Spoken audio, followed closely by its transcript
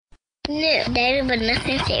No, dating but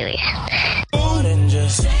nothing serious. More than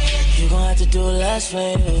just you gon' have to do less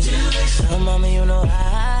favors. Tell mama you know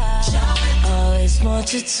I always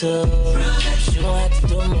want you to. You gon' have to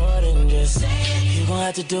do more than just. You gon'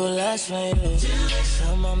 have to do less favors.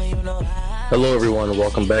 Tell mama you know I. Hello, everyone, and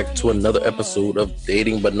welcome back to another episode of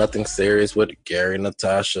Dating But Nothing Serious with Gary and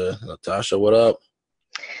Natasha. Natasha, what up?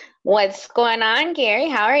 What's going on, Gary?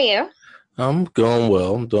 How are you? I'm doing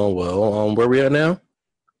well. Where we at now?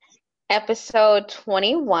 Episode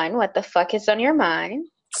 21. What the fuck is on your mind?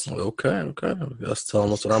 Okay. Let's tell them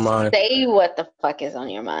what's on our mind. Say what the fuck is on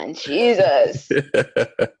your mind. Jesus.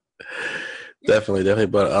 Definitely.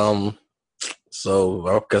 But so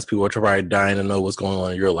I guess people are probably dying to know what's going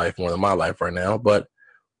on in your life more than my life right now. But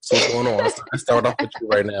so what's going on? Let's start off with you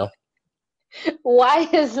right now. Why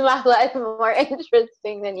is my life more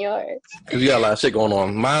interesting than yours? Because you got a lot of shit going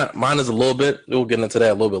on. Mine is a little bit. We'll get into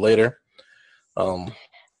that a little bit later.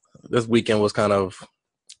 This weekend was kind of a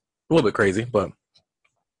little bit crazy, but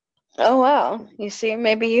oh wow! You see,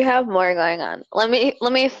 maybe you have more going on. Let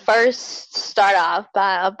me first start off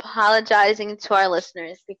by apologizing to our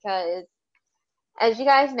listeners because, as you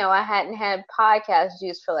guys know, I hadn't had podcast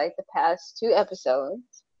juice for like the past 2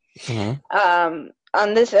 episodes. Mm-hmm.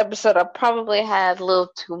 On this episode, I probably had a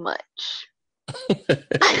little too much.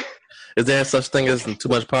 Is there such thing as too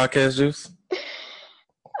much podcast juice?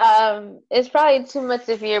 It's probably too much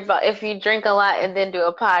if you drink a lot and then do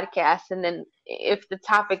a podcast, and then if the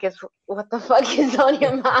topic is what the fuck is on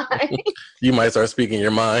your mind, you might start speaking your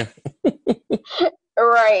mind.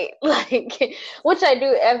 Right? Like, which I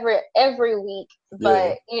do every week,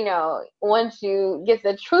 but you know, once you get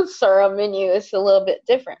the truth serum in you, it's a little bit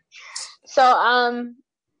different. So,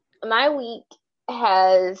 my week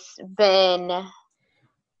has been.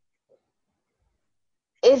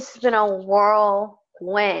 It's been a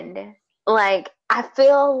whirlwind. Like, I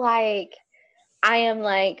feel like I am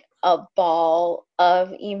like a ball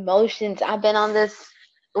of emotions. I've been on this,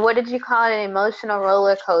 what did you call it, an emotional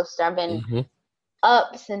roller coaster. I've been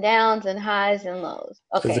ups and downs and highs and lows.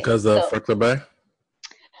 Okay. Is it because of Freckler Bay?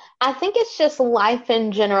 I think it's just life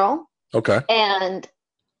in general. Okay. And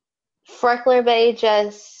Freckler Bay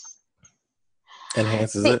just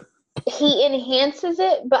enhances it. He enhances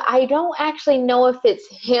it, but I don't actually know if it's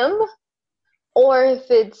him or if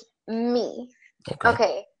it's me.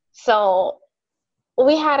 Okay. So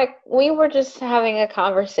we were just having a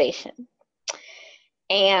conversation,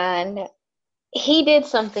 and he did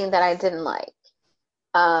something that I didn't like.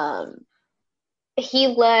 He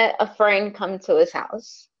let a friend come to his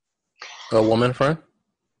house. A woman friend?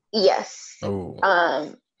 Yes.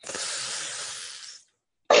 Oh.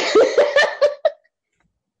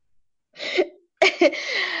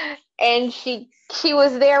 And she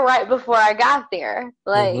was there right before I got there.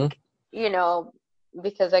 Like, you know,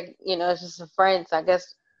 because it's just a friend, so I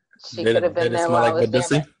guess she could have been there while I was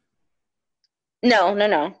there.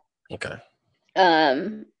 No. Okay.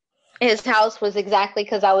 His house was exactly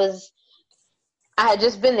because I had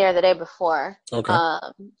just been there the day before. Okay.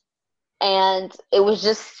 And it was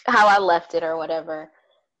just how I left it or whatever.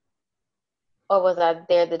 Or was I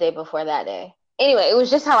there the day before that day? Anyway, it was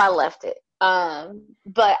just how I left it.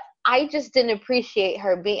 But I just didn't appreciate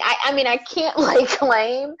her being, I mean, I can't like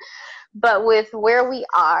claim, but with where we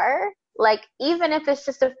are, like, even if it's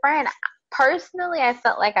just a friend, personally, I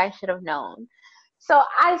felt like I should have known. So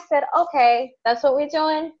I said, okay, that's what we're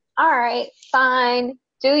doing. All right, fine.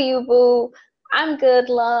 Do you, boo. I'm good,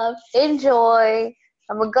 love. Enjoy.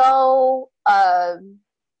 I'm gonna go.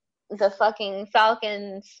 The fucking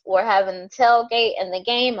Falcons were having tailgate in the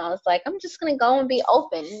game. I was like, I'm just gonna go and be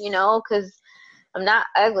open, you know, because I'm not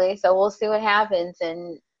ugly, so we'll see what happens.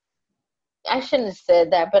 And I shouldn't have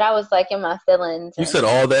said that, but I was like in my feelings. You said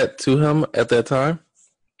all that to him at that time?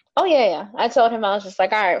 Oh yeah. I told him, I was just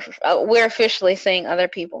like, all right, we're officially seeing other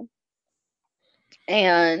people.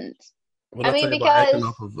 And I mean, because acting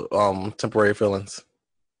off of temporary feelings.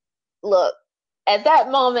 Look, at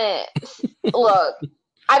that moment,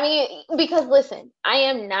 I mean, because listen, I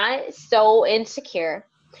am not so insecure,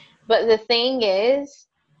 but the thing is,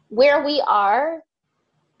 where we are,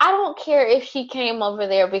 I don't care if she came over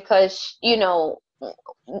there because, you know,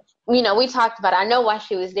 we talked about it. I know why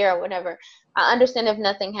she was there or whatever. I understand if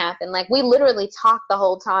nothing happened. Like, we literally talked the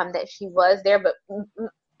whole time that she was there, but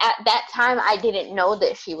at that time, I didn't know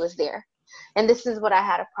that she was there. And this is what I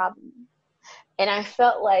had a problem with. And I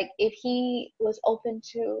felt like if he was open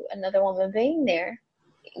to another woman being there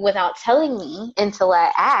without telling me until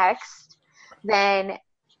I asked, then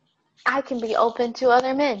I can be open to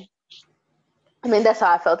other men. I mean, that's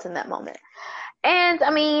how I felt in that moment. And, I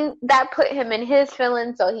mean, that put him in his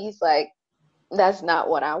feelings, so he's like, That's not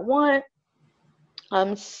what I want.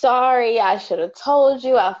 I'm sorry. I should have told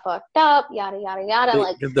you. I fucked up. Yada, yada, yada.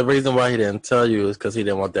 Like, the reason why he didn't tell you is because he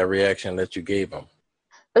didn't want that reaction that you gave him.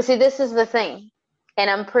 but see, this is the thing. And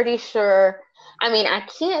I'm pretty sure, I mean, I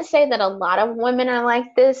can't say that a lot of women are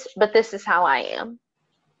like this, but this is how I am.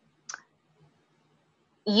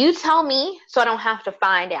 You tell me so I don't have to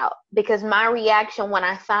find out, because my reaction when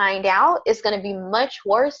I find out is going to be much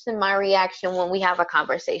worse than my reaction when we have a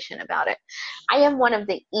conversation about it. I am one of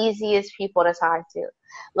the easiest people to talk to.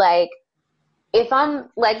 Like, if I'm,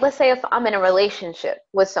 like, let's say if I'm in a relationship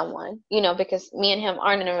with someone, you know, because me and him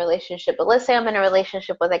aren't in a relationship, but let's say I'm in a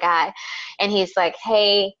relationship with a guy and he's like,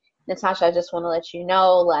 hey, Natasha, I just want to let you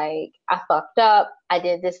know, like, I fucked up. I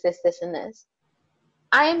did this, this, this, and this.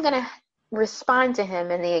 I am going to respond to him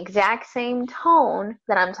in the exact same tone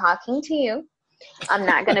that I'm talking to you. I'm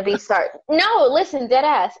not going to be no, listen, dead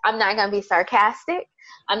ass. I'm not going to be sarcastic.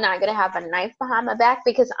 I'm not going to have a knife behind my back,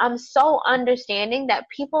 because I'm so understanding that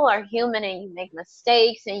people are human and you make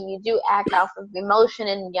mistakes and you do act off of emotion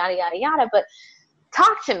and yada, yada, yada. But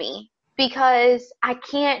talk to me, because I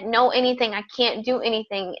can't know anything. I can't do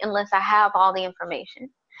anything unless I have all the information.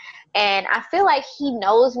 And I feel like he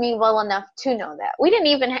knows me well enough to know that. We didn't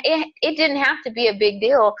even, it didn't have to be a big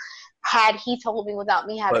deal had he told me without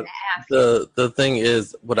me having to ask. The thing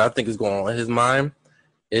is, what I think is going on in his mind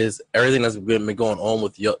is everything that's been going on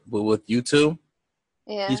with you two.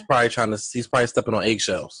 Yeah. He's probably stepping on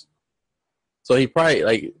eggshells. So he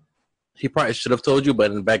probably should have told you, but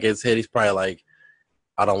in the back of his head, he's probably like,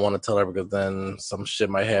 I don't want to tell her because then some shit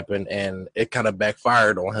might happen. And it kind of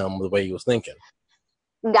backfired on him the way he was thinking.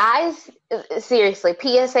 Guys, seriously,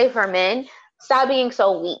 PSA for men, stop being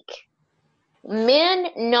so weak. Men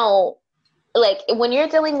know, like, when you're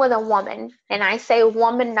dealing with a woman, and I say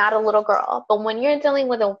woman, not a little girl, but when you're dealing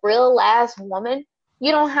with a real ass woman,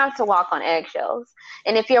 you don't have to walk on eggshells.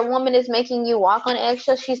 And if your woman is making you walk on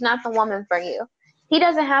eggshells, she's not the woman for you. He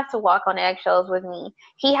doesn't have to walk on eggshells with me.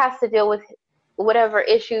 He has to deal with whatever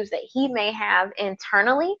issues that he may have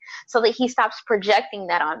internally so that he stops projecting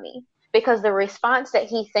that on me. Because the response that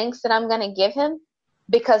he thinks that I'm going to give him,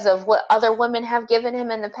 because of what other women have given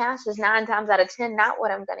him in the past, is 9 times out of 10 not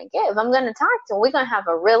what I'm going to give. I'm going to talk to him. We're going to have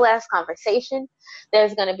a real ass conversation.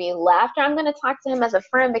 There's going to be laughter. I'm going to talk to him as a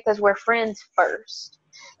friend, because we're friends first.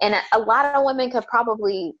 And a lot of women could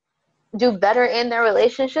probably do better in their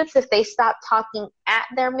relationships if they stop talking at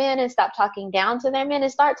their men and stop talking down to their men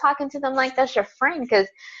and start talking to them like that's your friend. Because,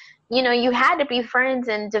 you know, you had to be friends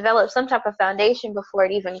and develop some type of foundation before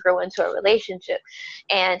it even grew into a relationship.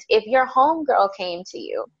 And if your homegirl came to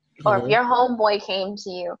you, or if your homeboy came to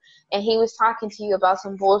you and he was talking to you about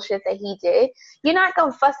some bullshit that he did, you're not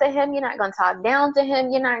going to fuss at him. You're not going to talk down to him.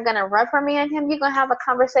 You're not going to reprimand him. You're going to have a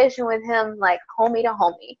conversation with him like homie to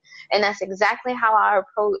homie. And that's exactly how I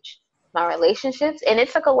approach my relationships. And it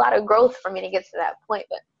took a lot of growth for me to get to that point.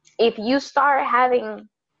 But if you start having,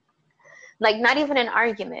 like, not even an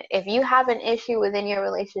argument, if you have an issue within your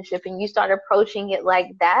relationship and you start approaching it like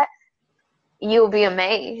that, you'll be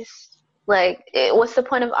amazed. Like, what's the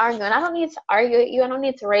point of arguing? I don't need to argue with you. I don't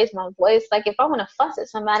need to raise my voice. Like, if I want to fuss at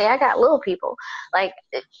somebody, I got little people. Like,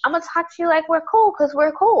 I'm going to talk to you like we're cool, because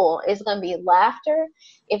we're cool. It's going to be laughter.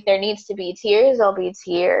 If there needs to be tears, there'll be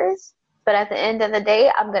tears. But at the end of the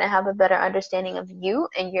day, I'm going to have a better understanding of you,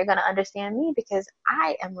 and you're going to understand me, because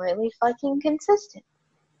I am really fucking consistent.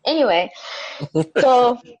 Anyway,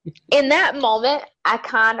 so in that moment, I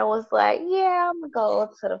kind of was like, yeah, I'm going to go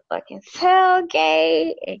to the fucking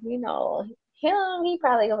tailgate. And, you know, he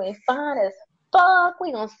probably going to be fine as fuck.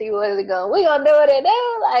 We going to see what it's going. We going to do it in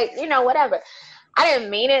there. Like, you know, whatever. I didn't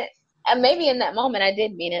mean it. And maybe in that moment I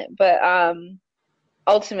did mean it. But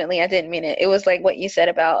ultimately I didn't mean it. It was like what you said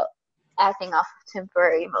about acting off of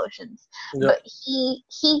temporary emotions. Yep. But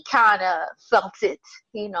he kind of felt it,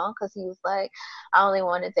 you know, because he was like, I only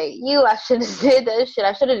want to date you. I shouldn't have did that shit.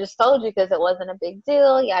 I should have just told you because it wasn't a big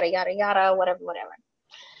deal, yada, yada, yada, whatever.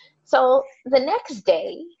 So the next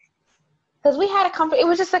day, because we had it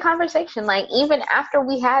was just a conversation. Like, even after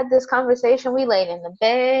we had this conversation, we laid in the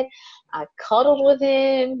bed. I cuddled with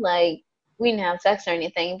him. Like, we didn't have sex or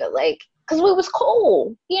anything, but, like, because we was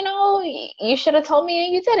cool. You know, you should have told me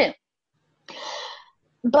and you didn't.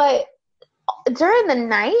 But during the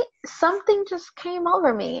night, something just came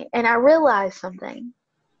over me, and I realized something.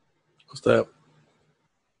 What's that?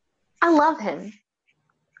 I love him,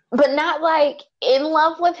 but not like in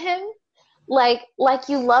love with him, like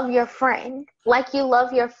you love your friend, like you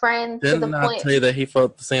love your friend. Didn't I tell you that he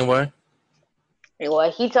felt the same way?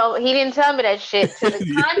 Well, he didn't tell me that shit. To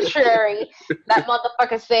the contrary, that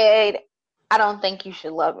motherfucker said, I don't think you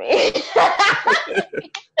should love me.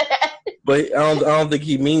 But I don't think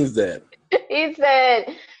he means that. He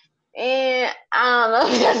said, I don't know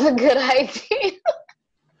if that's a good idea.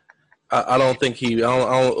 I don't think I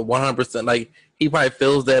don't 100%. Like, he probably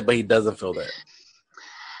feels that, but he doesn't feel that.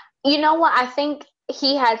 You know what? I think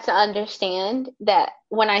he had to understand that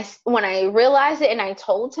when I realized it and I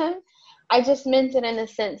told him, I just meant it in the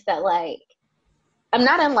sense that, like, I'm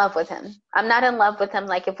not in love with him. I'm not in love with him.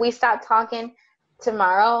 Like, if we stopped talking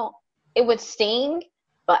tomorrow, it would sting,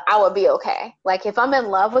 but I would be okay. Like, if I'm in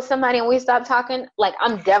love with somebody and we stop talking, like,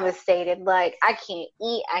 I'm devastated. Like, I can't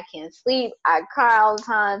eat, I can't sleep, I cry all the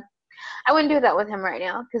time. I wouldn't do that with him right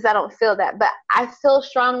now because I don't feel that. But I feel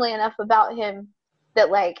strongly enough about him that,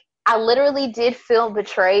 like, I literally did feel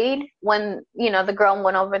betrayed when, the girl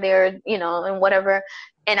went over there, and whatever,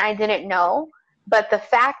 and I didn't know. But the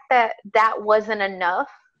fact that that wasn't enough,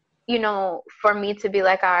 for me to be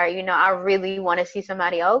like, all right, I really want to see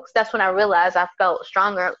somebody else, that's when I realized I felt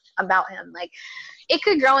stronger about him. Like, it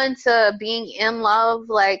could grow into being in love,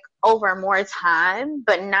 like, over more time,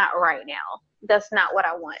 but not right now. That's not what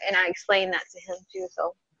I want. And I explained that to him too.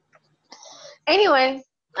 So anyway,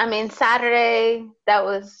 I mean, Saturday, that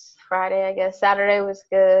was Friday, I guess. Saturday was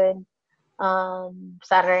good.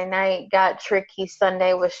 Saturday night got tricky.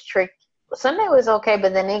 Sunday was tricky. Sunday was okay,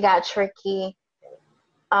 but then it got tricky.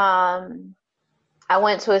 I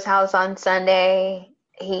went to his house on Sunday.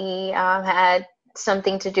 He had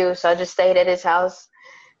something to do, so I just stayed at his house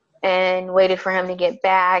and waited for him to get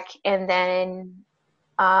back. And then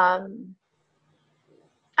I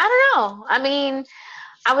don't know. I mean,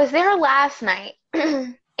 I was there last night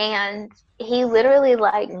and he literally,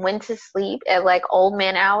 like, went to sleep at, like, old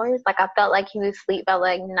man hours. Like, I felt like he was asleep at,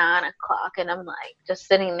 like, 9 o'clock, and I'm, like, just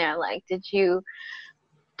sitting there, like, did you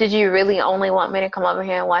really only want me to come over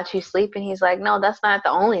here and watch you sleep? And he's like, no, that's not the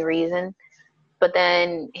only reason. But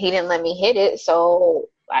then he didn't let me hit it, so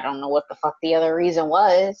I don't know what the fuck the other reason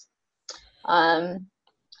was.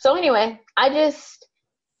 So anyway,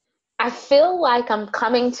 I feel like I'm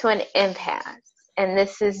coming to an impasse, and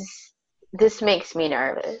this makes me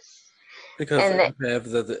nervous. Because the impasse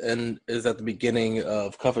is at the beginning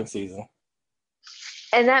of cuffing season.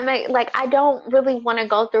 And that I don't really want to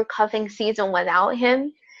go through cuffing season without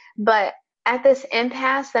him, but at this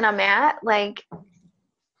impasse that I'm at, like,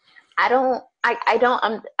 I don't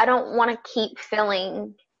want to keep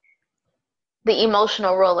feeling the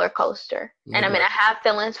emotional roller coaster. Mm-hmm. And I mean, I have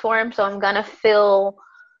feelings for him, so I'm gonna feel,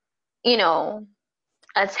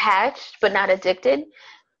 attached but not addicted.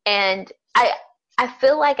 And I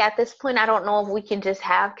feel like at this point, I don't know if we can just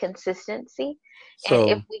have consistency. So,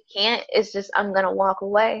 and if we can't, it's just, I'm going to walk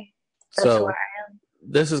away. That's where I am.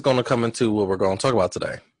 This is going to come into what we're going to talk about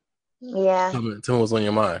today. Yeah. Tell me what's on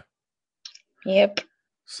your mind. Yep.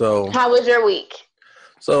 So. How was your week?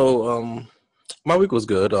 So, my week was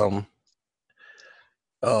good.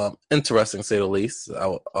 Interesting, to say the least.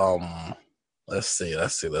 Let's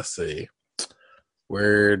see.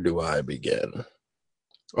 Where do I begin?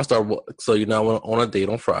 I'll start. So, I went on a date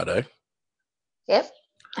on Friday. Yep.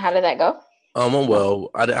 How did that go? Well,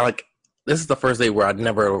 I this is the first day where I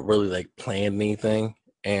never really planned anything,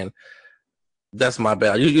 and that's my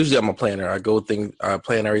bad. Usually I'm a planner. I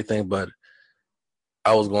plan everything, but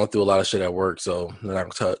I was going through a lot of shit at work, so I'm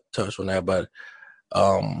not gonna touch on that. But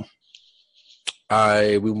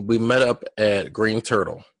we met up at Green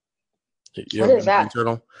Turtle. What is that? Green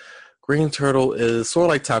Turtle? Green Turtle is sort of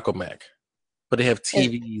like Taco Mac, but they have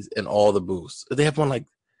TVs in all the booths. They have one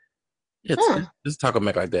it's Taco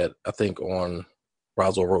Mac like that, I think, on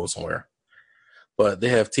Roswell Road somewhere. But they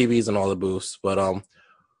have TVs in all the booths. But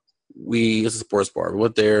it's a sports bar. We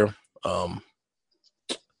went there.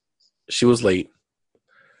 She was late.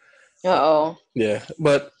 Uh-oh. Yeah,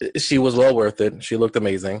 but she was well worth it. She looked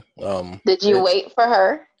amazing. Did you wait for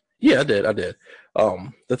her? Yeah, I did.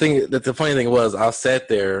 The funny thing was, I sat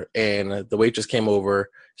there and the waitress came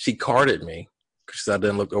over. She carded me because she said I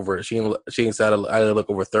didn't look over. She said I didn't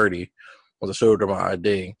look over 30 once I showed her my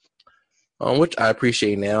ID, which I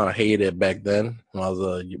appreciate now. I hated it back then when I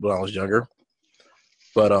was younger,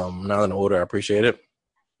 but now that I'm older, I appreciate it.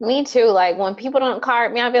 Me too. Like, when people don't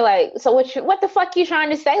card me, I'll be like, so what the fuck you trying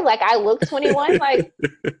to say? Like, I look 21? Like,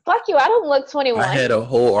 fuck you, I don't look 21. I had a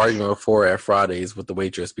whole argument before at Fridays with the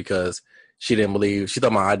waitress because she didn't believe, she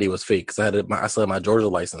thought my ID was fake because I still had my Georgia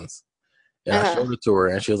license. And I showed it to her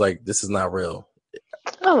and she was like, this is not real.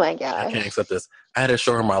 Oh my God. I can't accept this. I had to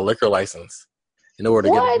show her my liquor license in order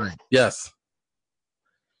to get a drink. Yes.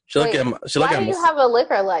 Why do you have a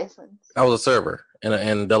liquor license? I was a server.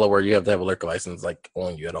 In Delaware, you have to have a liquor license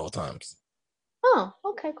on you at all times. Oh,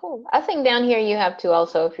 okay, cool. I think down here you have to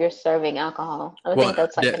also if you're serving alcohol. I Well, think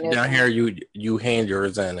that's like a new down thing. here you hand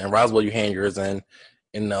yours in. In Roswell, you hand yours in.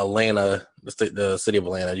 In Atlanta, the city of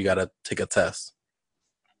Atlanta, you got to take a test.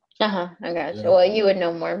 I got you. Yeah. Well, you would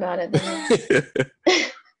know more about it than me.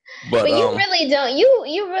 But But you really don't.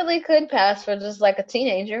 You really could pass for just like a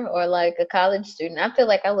teenager or like a college student. I feel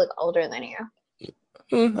like I look older than you.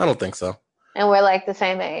 I don't think so. And we're like the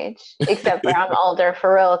same age, except for I'm older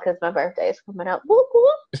for real because my birthday is coming up. Whoop,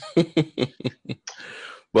 whoop.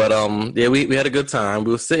 But yeah, we had a good time.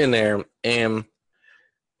 We were sitting there, and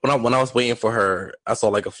when I was waiting for her, I saw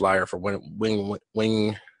like a flyer for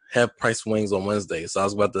wing have price wings on Wednesday. So I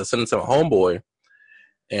was about to send it to my homeboy,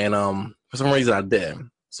 and for some reason I did.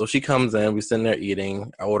 So she comes in, we sitting there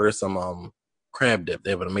eating. I order some crab dip.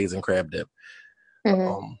 They have an amazing crab dip.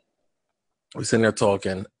 Mm-hmm. We sitting there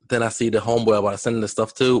talking. Then I see the homeboy about to send the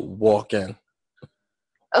stuff to walk in.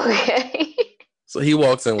 Okay. So he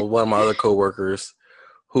walks in with one of my other coworkers,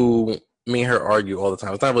 who me and her argue all the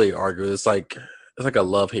time. It's not really argue. It's like a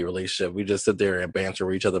love-hate relationship. We just sit there and banter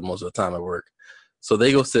with each other most of the time at work. So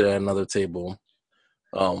they go sit at another table.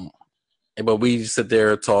 But we sit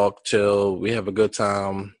there, talk, chill. We have a good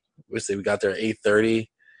time. We say we got there at 8:30.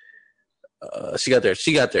 She got there at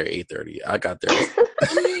 8:30. I got there.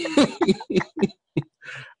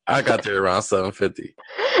 I got there around 7:50.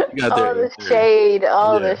 All the shade,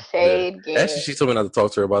 the shade. Yeah. Actually, she told me not to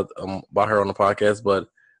talk to her about her on the podcast, but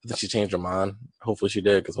I think she changed her mind. Hopefully she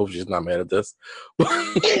did, because hopefully she's not mad at this. But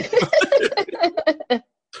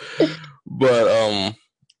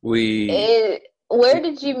where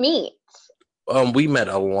did you meet? We met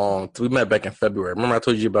back in February. Remember I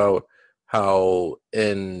told you about how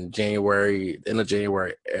in the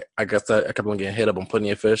January, I guess I kept on getting hit up on Plenty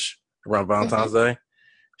of Fish around Valentine's Day.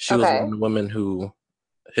 She was one of the women who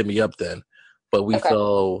hit me up then, but we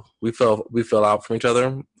fell out from each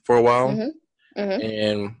other for a while,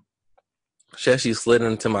 and she actually slid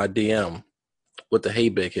into my DM with the "Hey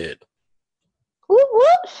Big Head." Whoop,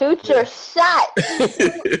 whoop. Shoot your shot.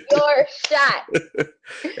 Shoot your shot.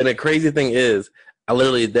 And the crazy thing is, I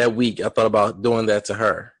literally that week I thought about doing that to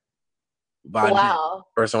her. Wow.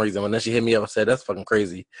 For some reason, when then she hit me up and said, "That's fucking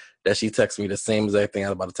crazy," that she texted me the same exact thing I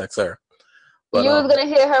was about to text her. But, you was gonna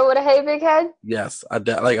hit her with a "Hey Big Head"? Yes, I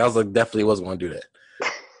was like, definitely wasn't gonna do that.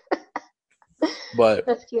 But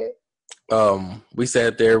that's cute. We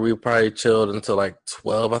sat there. We probably chilled until like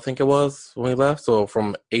 12, I think it was, when we left. So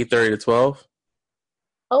from 8:30 to 12.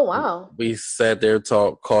 Oh wow. We sat there,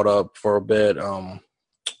 caught up for a bit.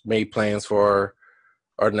 Made plans for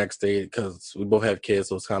our next date because we both have kids,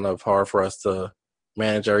 so it's kind of hard for us to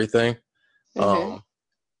manage everything.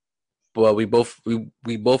 But we both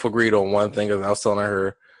agreed on one thing, because I was telling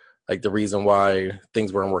her like the reason why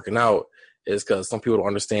things weren't working out is because some people don't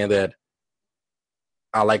understand that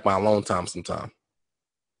I like my alone time sometimes,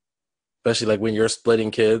 especially like when you're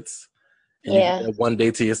splitting kids and you get that one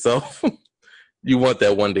day to yourself. You want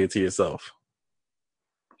that one day to yourself.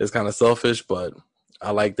 It's kind of selfish, but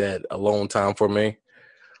I like that alone time for me.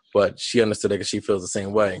 But she understood it because she feels the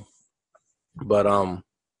same way. But I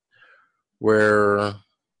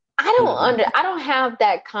don't have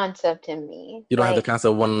that concept in me. You don't have the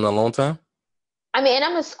concept of wanting alone time? I mean, and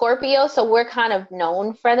I'm a Scorpio, so we're kind of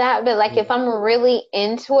known for that. But like, if I'm really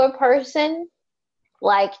into a person,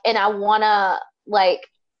 like, and I wanna, like,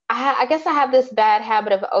 I guess I have this bad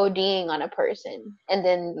habit of ODing on a person, and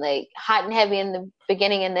then like hot and heavy in the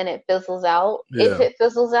beginning, and then it fizzles out. If it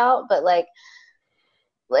fizzles out, but like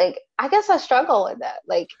I guess I struggle with that,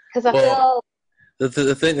 like, because I feel.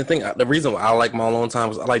 The reason why I like my alone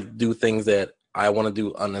time is I like to do things that I want to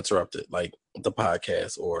do uninterrupted, like the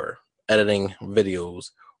podcast or editing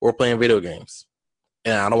videos or playing video games.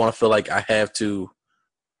 And I don't want to feel like I have to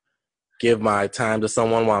give my time to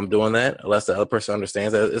someone while I'm doing that, unless the other person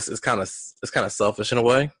understands that. It's kind of selfish in a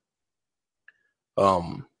way. But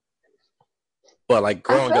like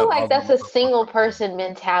growing up, I feel like that's a single person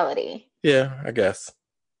mentality. Yeah, I guess.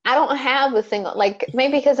 I don't have a single, like,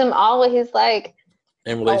 maybe because I'm always like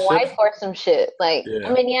a wife or some shit. Like,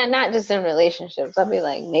 I mean, not just in relationships. I'll be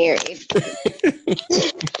like married.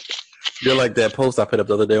 You're like that post I put up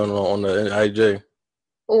the other day on the IJ.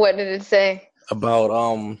 What did it say?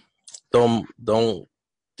 About don't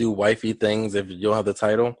do wifey things if you don't have the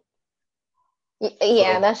title.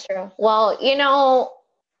 Yeah, that's true. Well,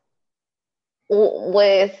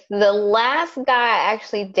 with the last guy I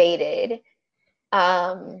actually dated,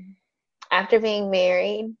 after being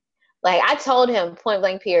married, like, I told him point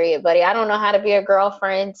blank period, buddy, I don't know how to be a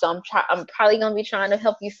girlfriend, so I'm probably gonna be trying to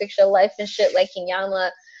help you fix your life and shit like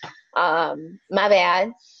Kenyatta. My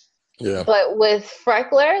bad. Yeah. But with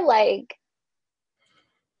Freckler, like,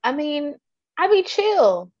 I mean, I be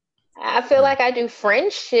chill. I feel like I do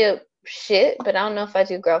friendship shit, but I don't know if I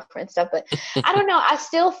do girlfriend stuff. But I don't know. I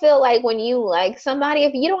still feel like when you like somebody,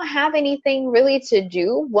 if you don't have anything really to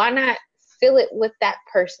do, why not fill it with that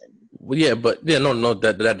person? Well, yeah, but yeah, no,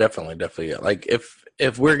 that definitely, yeah. Like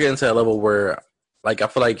if we're getting to a level where, like, I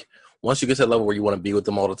feel like once you get to a level where you want to be with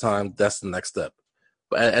them all the time, that's the next step.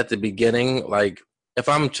 But at the beginning, like, if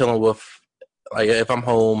I'm chilling with, like, if I'm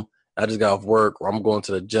home, I just got off work, or I'm going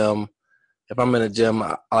to the gym. If I'm in the gym,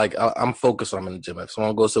 I'm focused when I'm in the gym. If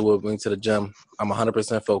someone goes with me to the gym, I'm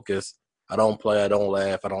 100% focused. I don't play, I don't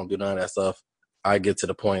laugh, I don't do none of that stuff. I get to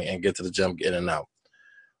the point and get to the gym, get in and out.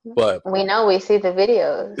 But we know, we see the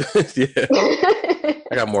videos. yeah,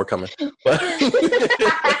 I got more coming. But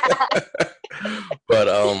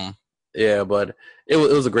yeah, but it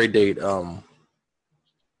was a great date.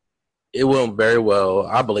 It went very well,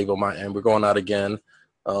 I believe, on my end. We're going out again.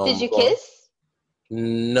 Did you kiss?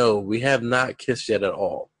 No, we have not kissed yet at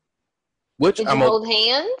all. Which Did you hold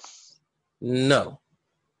hands? No.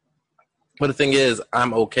 But the thing is,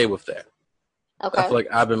 I'm okay with that. Okay. I feel like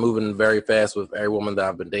I've been moving very fast with every woman that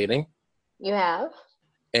I've been dating. You have?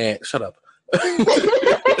 And shut up.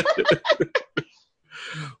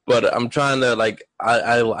 But I'm trying to, like,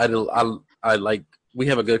 I like, we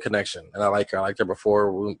have a good connection, and I like her. I liked her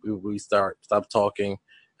before we stopped talking,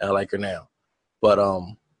 and I like her now. But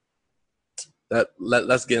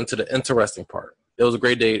let's get into the interesting part. It was a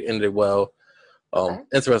great date, ended well. Okay.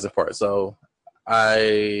 Interesting part. So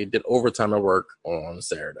I did overtime at work on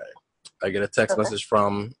Saturday. I get a text message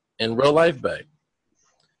from in real life bae.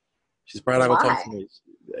 She's probably not gonna talk to me.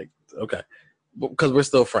 Like, okay, because we're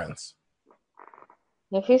still friends.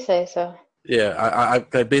 If you say so. Yeah,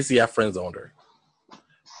 I basically friend zoned her.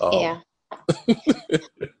 Yeah.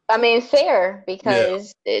 I mean, fair,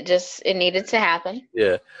 because it needed to happen.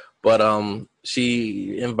 Yeah, but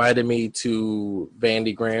she invited me to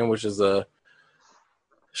Vandy Grand, which is a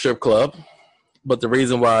strip club. But the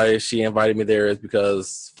reason why she invited me there is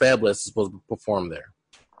because Fabulous is supposed to perform there.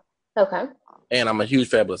 Okay. And I'm a huge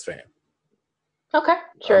Fabulous fan. Okay.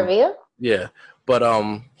 Trivia. Yeah, but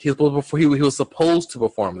he was supposed to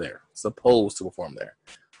perform there. So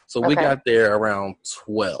we got there around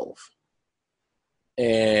 12.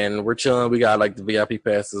 And we're chilling. We got like the VIP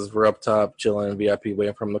passes. We're up top chilling, VIP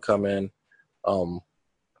waiting for him to come in.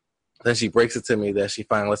 Then she breaks it to me that she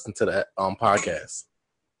finally listened to that podcast.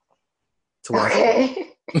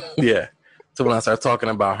 Yeah. So when I start talking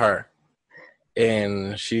about her,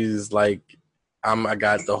 and she's like, I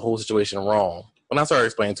got the whole situation wrong. When I started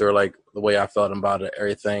explaining to her like the way I felt about it,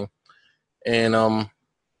 everything, and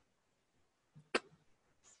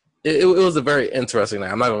it was a very interesting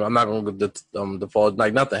night. I'm not going to divulge,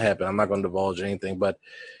 like, nothing happened. I'm not going to divulge anything, but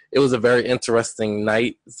it was a very interesting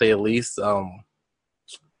night, to say the least. I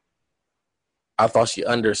thought she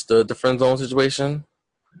understood the friend zone situation,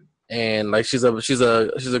 and like she's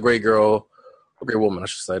a great girl, a great woman, I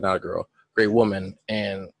should say, not a girl, great woman,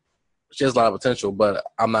 and she has a lot of potential. But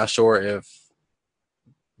I'm not sure if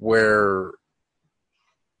we're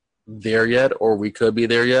there yet, or we could be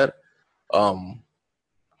there yet.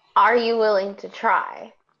 Are you willing to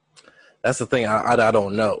try? That's the thing. I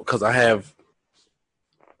don't know, because I'm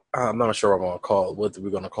not sure what I'm going to call it. What we're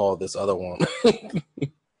going to call this other one.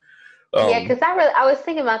 Yeah, because I was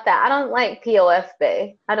thinking about that. I don't like POF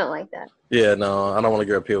bae. I don't like that. Yeah, no, I don't want to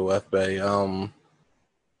get a POF bae.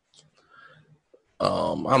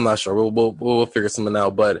 I'm not sure. We'll figure something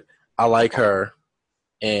out. But I like her,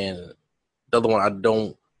 and the other one I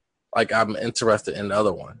don't like. I'm interested in the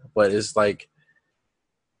other one, but it's like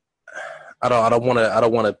I don't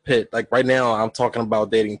want to pit. Like right now, I'm talking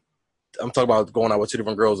about dating. I'm talking about going out with two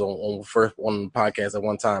different girls on the podcast at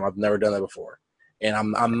one time. I've never done that before, and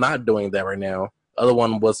I'm not doing that right now. The other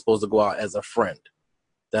one was supposed to go out as a friend.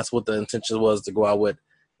 That's what the intention was, to go out with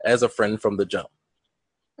as a friend from the jump.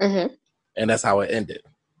 Mm-hmm. And that's how it ended.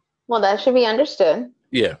 Well, that should be understood.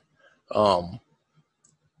 Yeah.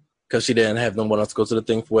 Because she didn't have no one else to go to the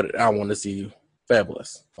thing for what I want to see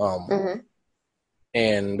Fabulous.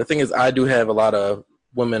 And the thing is, I do have a lot of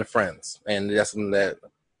women friends, and that's something that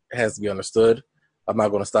has to be understood. I'm not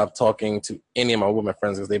going to stop talking to any of my women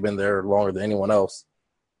friends because they've been there longer than anyone else.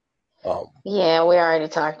 Yeah, we already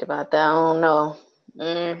talked about that. I don't know.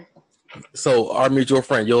 So our mutual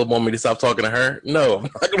friend, you'll want me to stop talking to her? No, I'm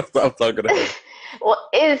not going to stop talking to her. Well,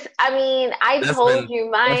 I told you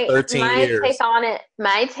my take on it.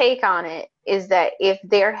 My take on it is that if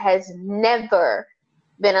there has never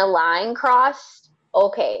been a line crossed,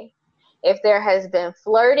 okay. If there has been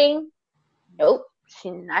flirting, nope,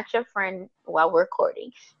 she's not your friend while we're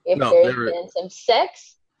courting. If there's been some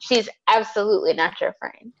sex, she's absolutely not your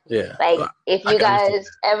friend. Yeah. Like, if you guys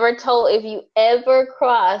if you ever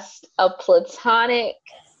crossed a platonic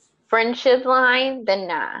friendship line, then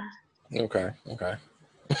nah. Okay.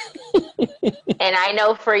 And I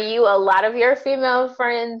know for you, a lot of your female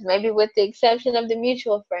friends, maybe with the exception of the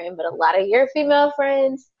mutual friend, but a lot of your female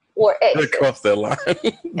friends were exes. Cross that line.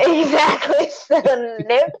 Exactly. So,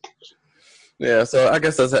 nope. Yeah, so I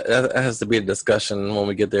guess that has to be a discussion when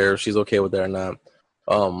we get there, if she's okay with that or not.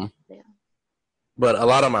 But a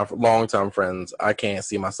lot of my long-time friends, I can't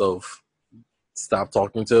see myself stop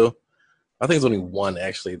talking to. I think it's only one,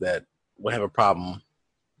 actually, that would have a problem,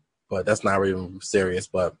 but that's not even serious.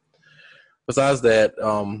 But besides that,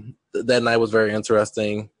 that night was very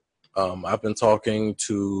interesting. I've been talking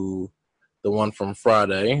to the one from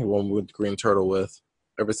Friday, the one we went to Green Turtle with,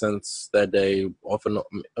 ever since that day,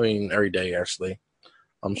 every day, actually.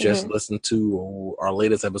 She just listened to our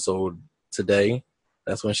latest episode today.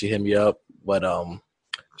 That's when she hit me up. But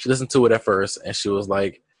she listened to it at first, and she was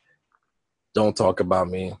like, don't talk about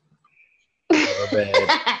me. Bad.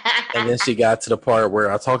 And then she got to the part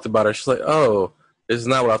where I talked about her. She's like, oh, this is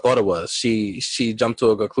not what I thought it was. She jumped to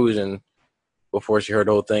a conclusion before she heard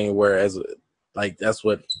the whole thing, whereas, like, that's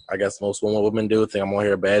what I guess most women do. Think I'm on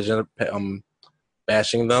here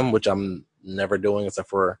bashing them, which I'm never doing except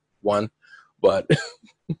for one. But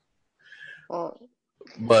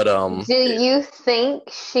do you think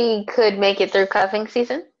she could make it through cuffing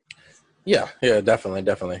season? Yeah, definitely.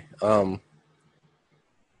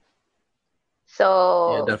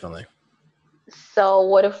 So yeah, definitely. So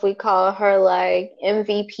what if we call her like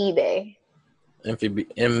MVP Bay?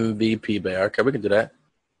 MVP Bay. Okay, we can do that.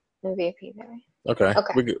 MVP Bay. Okay.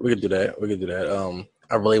 We could do that.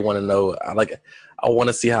 I really want to know. I want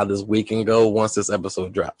to see how this weekend go once this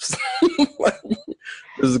episode drops.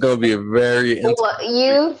 This is going to be a very. Well,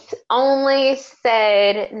 you've only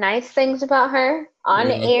said nice things about her on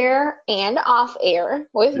air and off air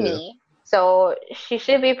with me, so she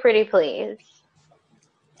should be pretty pleased.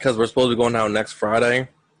 Because we're supposed to be going out next Friday.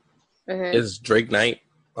 It's Drake night.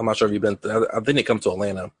 I'm not sure if you've been. I think they come to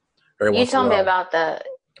Atlanta. You told me about that.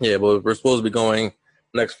 Yeah, but we're supposed to be going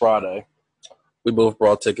next Friday. We both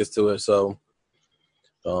brought tickets to it, so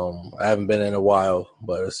I haven't been in a while,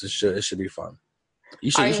 but it should be fun. You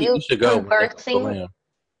should go. Conversing?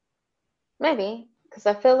 Maybe, because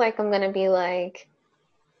I feel like I'm gonna be like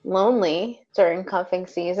lonely during cuffing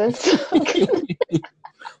season.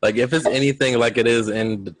 Like if it's anything like it is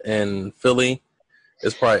in Philly,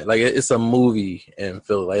 it's probably like it's a movie in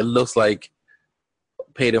Philly. Like it looks like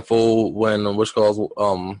Paid in Full when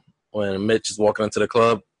Mitch is walking into the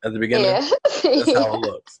club at the beginning. Yeah. That's how it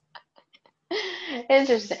looks.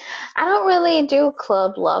 Interesting. I don't really do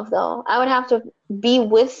club love though. I would have to be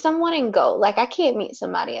with someone and go. Like I can't meet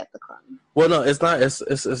somebody at the club. Well, no, it's not.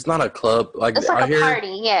 It's not a club. Like it's like a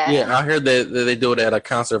party. Yeah. Yeah, I heard that they do it at a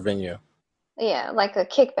concert venue. Yeah, like a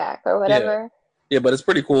kickback or whatever. Yeah, but it's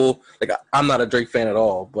pretty cool. Like I'm not a Drake fan at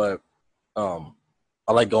all, but I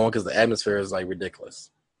like going because the atmosphere is like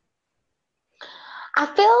ridiculous. I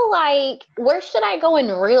feel like where should I go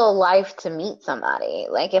in real life to meet somebody?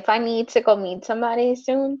 Like if I need to go meet somebody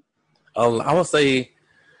soon? I would say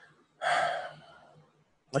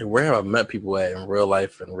like where have I met people at in real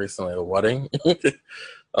life and recently a wedding?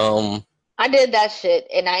 I did that shit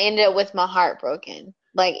and I ended up with my heart broken.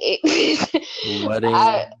 Like wedding.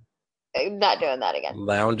 I'm not doing that again.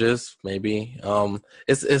 Lounges, maybe.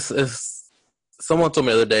 It's someone told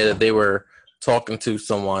me the other day that they were talking to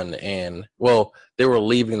someone and they were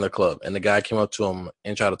leaving the club and the guy came up to him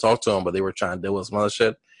and tried to talk to him, but they were trying to deal with some other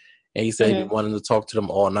shit. And he said he wanted to talk to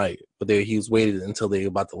them all night, but he was waiting until they were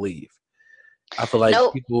about to leave. I feel like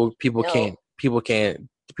people don't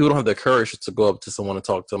have the courage to go up to someone and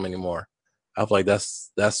talk to them anymore. I feel like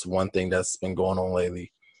that's one thing that's been going on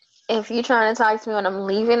lately. If you're trying to talk to me when I'm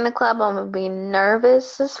leaving the club, I'm gonna be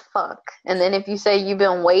nervous as fuck. And then if you say you've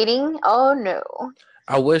been waiting, oh no.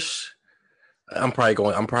 I wish I'm probably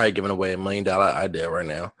giving away $1 million idea right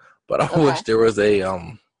now. But I wish there was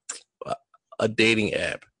a dating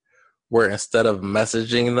app where instead of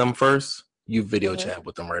messaging them first, you video chat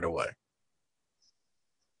with them right away.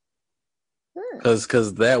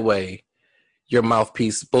 Because that way, your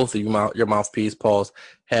mouthpiece, both of you, your mouthpiece, Pauls,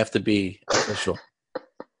 have to be official.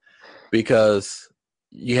 Because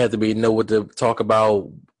you have to know what to talk about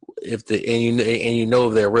and you know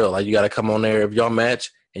if they're real. Like you got to come on there. If y'all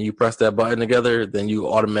match and you press that button together, then you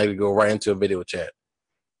automatically go right into a video chat.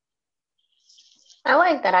 I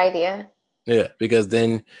like that idea. Yeah, because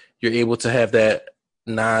then you're able to have that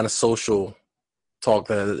non-social talk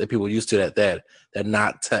that people used to that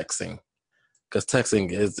not texting. Because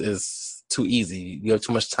texting is too easy. You have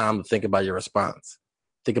too much time to think about your response.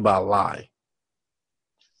 Think about a lie.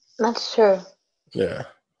 That's true. Yeah.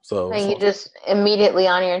 So And you just immediately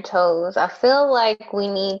on your toes. I feel like we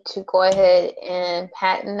need to go ahead and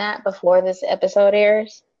patent that before this episode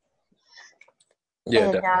airs. yeah,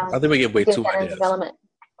 And, definitely. I think we gave away get 2 that in ideas. development.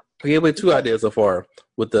 We gave away 2 ideas so far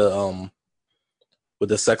with the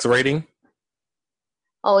sex rating.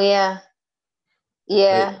 Oh yeah.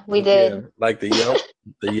 Yeah, we did. Yeah, like the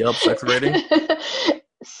Yelp sex rating.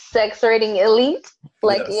 Sex rating elite,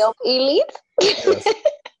 like Yes. Yelp elite. Yes.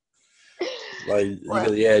 Like Wow.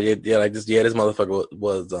 like this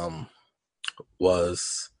motherfucker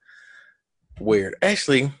was weird.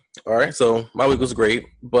 Actually, all right. So my week was great,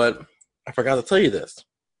 but I forgot to tell you this.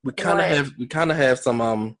 We kind of have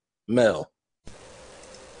some mail.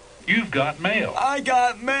 You've got mail. I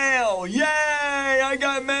got mail! Yay! I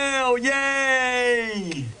got mail!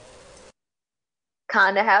 Yay!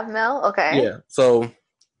 Kinda have Mel. Okay. Yeah. So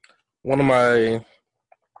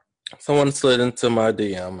someone slid into my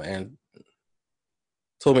DM and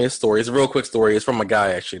told me a story. It's a real quick story. It's from a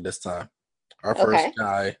guy actually this time. Our first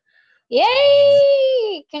guy.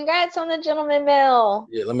 Yay! Congrats on the gentleman mail.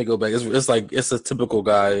 Yeah, let me go back. It's a typical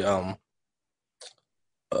guy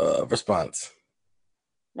response.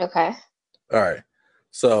 Okay. All right.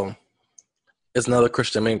 So it's another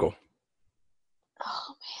Christian mingle. Oh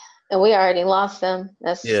man. And we already lost them.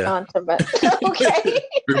 That's controversial. Okay.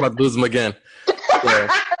 We're about to lose them again. So,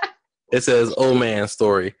 it says, "Oh man,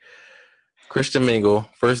 story. Christian mingle,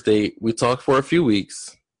 first date. We talked for a few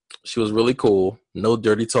weeks. She was really cool. No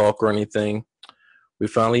dirty talk or anything. We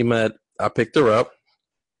finally met. I picked her up.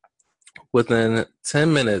 Within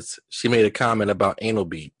 10 minutes, she made a comment about anal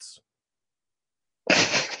beads.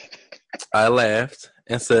 I laughed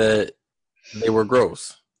and said they were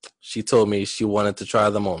gross. She told me she wanted to try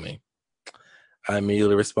them on me. I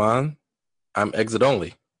immediately respond, I'm exit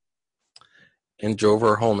only, and drove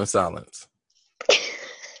her home in silence."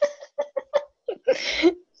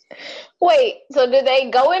 Wait, so did they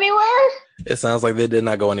go anywhere? It sounds like they did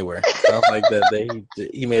not go anywhere. It sounds like that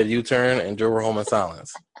he made a U-turn and drove her home in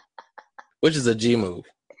silence, which is a G move.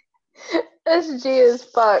 That's G as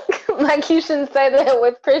fuck. Like, you shouldn't say that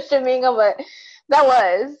with Christian mingle, but that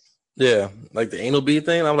was. Yeah, like the anal bead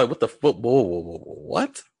thing. I'm like, what the fuck?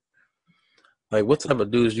 What? Like, what type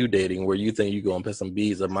of dudes you dating where you think you gonna put some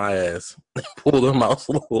beads up my ass and pull them out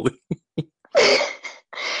slowly?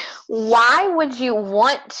 Why would you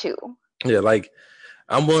want to? Yeah, like,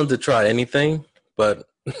 I'm willing to try anything, but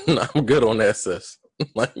I'm good on that, sis.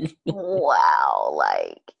 Like, wow,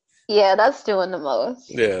 like, yeah, that's doing the most.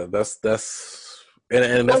 yeah, that's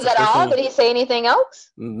and that's was that all? Did he say anything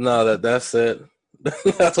else? No, that's it.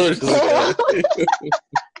 That's what it's like.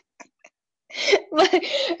 But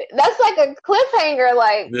that's like a cliffhanger.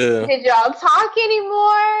 Like, Yeah. Did y'all talk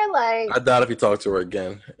anymore? Like, I doubt if he talked to her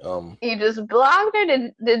again. You just blocked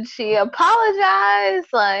her. Did she apologize?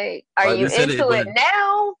 Like, are Like you they said, into it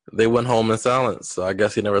now? They went home in silence, so I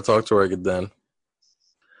guess he never talked to her again then.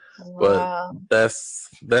 Wow. But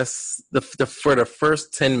that's the for the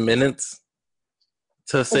first 10 minutes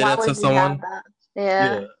to say Why that would to you someone. have that?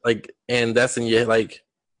 Yeah. Like, and that's in your, like,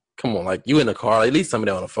 come on, like, you in the car, at least tell me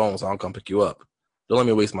that on the phone so I don't come pick you up. Don't let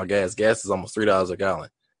me waste my gas. Gas is almost $3 a gallon.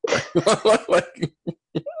 Like,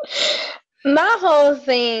 My whole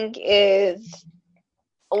thing is,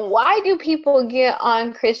 why do people get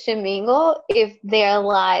on Christian Mingle if they're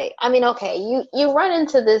like, I mean, okay, you run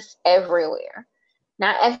into this everywhere.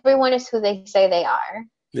 Not everyone is who they say they are.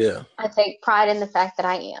 yeah. I take pride in the fact that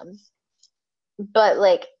I am. But,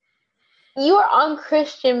 like, you are on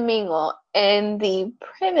Christian Mingle, and the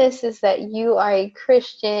premise is that you are a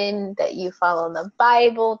Christian, that you follow the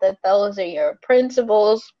Bible, that those are your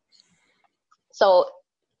principles. So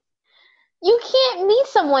you can't meet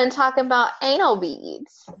someone talking about anal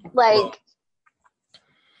beads. Like, Well,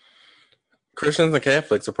 Christians and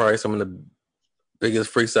Catholics are probably some of the biggest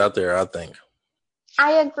freaks out there, I think.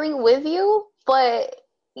 I agree with you, but,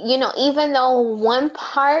 you know, even though one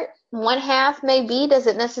half may be,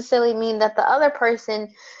 doesn't necessarily mean that the other person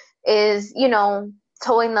is, you know,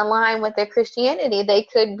 towing the line with their Christianity. They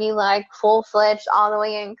could be like full-fledged all the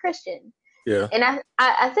way in Christian. Yeah. And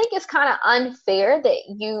I think it's kind of unfair that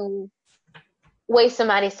you waste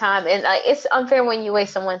somebody's time. And it's unfair when you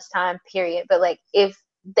waste someone's time, period. But, like, if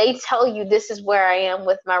they tell you this is where I am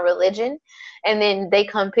with my religion, and then they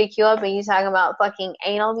come pick you up and you talking about fucking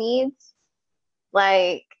anal beads,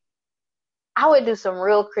 like, I would do some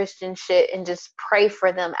real Christian shit and just pray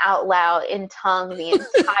for them out loud in tongue the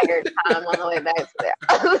entire time on the way back to there.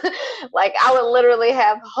 Like, I would literally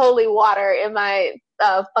have holy water in my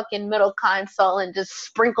fucking middle console and just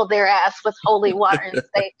sprinkle their ass with holy water and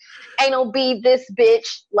say, "Anal bead this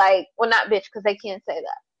bitch." Like, well, not bitch because they can't say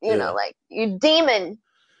that. You know, like, you demon.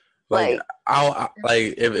 Like,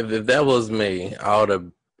 if that was me, I would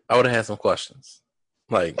have had some questions.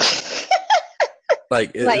 Like,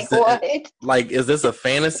 what? Is this a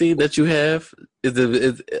fantasy that you have?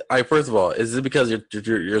 Like, first of all, is it because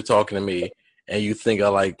you're talking to me and you think I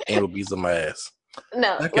like anal beads on my ass?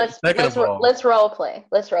 No, let's role play.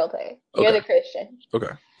 Let's role play. You're the Christian.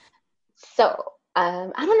 Okay. So,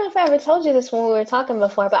 I don't know if I ever told you this when we were talking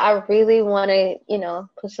before, but I really want to,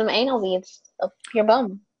 put some anal beads up your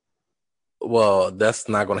bum. Well, that's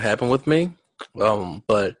not going to happen with me.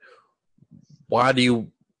 But what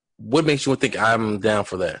makes you think I'm down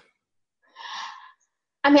for that?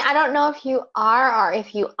 I mean, I don't know if you are or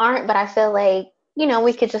if you aren't, but I feel like,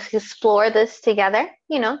 we could just explore this together,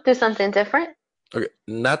 do something different. Okay.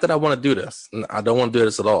 Not that I want to do this. I don't want to do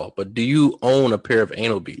this at all. But do you own a pair of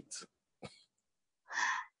anal beads?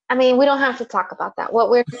 I mean, we don't have to talk about that. What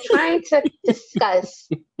we're trying to discuss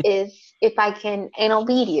is if I can anal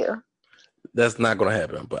bead you. That's not going to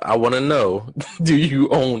happen. But I want to know: do you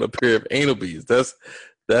own a pair of anal beads? That's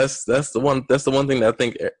the one. That's the one thing that I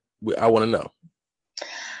think I want to know.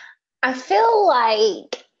 I feel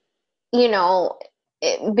like,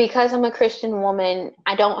 because I'm a Christian woman,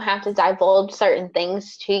 I don't have to divulge certain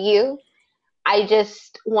things to you. I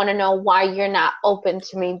just want to know why you're not open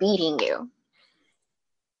to me beating you.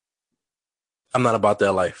 I'm not about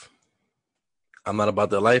that life. And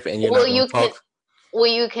you're not going to talk. Will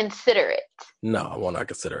you consider it? No, I will not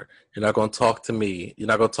consider it. You're not going to talk to me. You're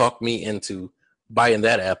not going to talk me into biting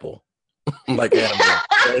that apple like Adam.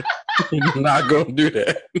 Okay? You're not going to do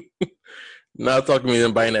that. Not talking to me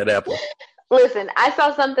and biting that apple. Listen, I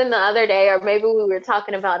saw something the other day, or maybe we were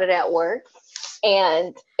talking about it at work,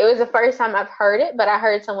 and it was the first time I've heard it, but I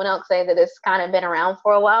heard someone else say that it's kind of been around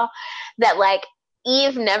for a while, that, like,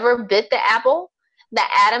 Eve never bit the apple,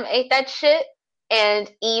 that Adam ate that shit,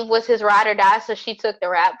 and Eve was his ride or die, so she took the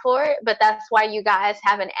rap for it. But that's why you guys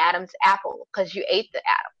have an Adam's apple, because you ate the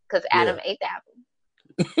apple, because Adam ate the apple.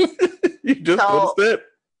 You just noticed that?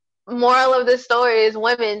 Moral of the story is,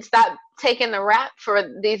 women, stop taking the rap for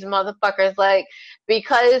these motherfuckers. Like,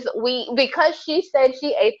 because she said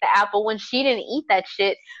she ate the apple when she didn't eat that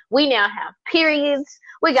shit, we now have periods.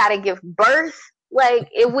 We got to give birth. Like,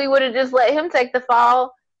 if we would have just let him take the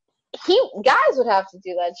fall, guys would have to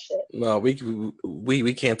do that shit. No, we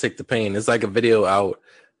can't take the pain. It's like a video out.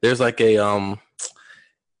 There's like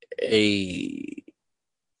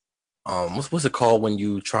what's it called when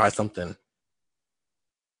you try something?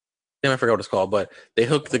 Damn, I forgot what it's called. But they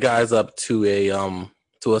hook the guys up to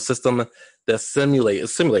a system that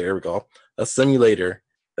simulates. There we go. A simulator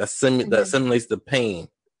that simulates the pain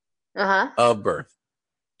of birth,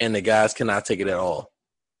 and the guys cannot take it at all.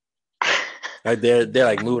 Like they're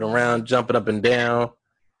like moving around, jumping up and down.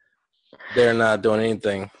 They're not doing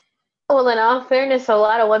anything. Well, in all fairness, a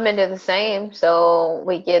lot of women do the same. So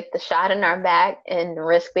we get the shot in our back and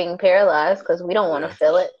risk being paralyzed because we don't want to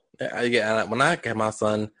feel it. Yeah, when I had my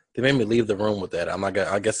son, they made me leave the room with that.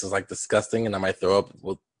 I guess it's like disgusting, and I might throw up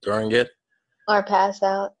during it or pass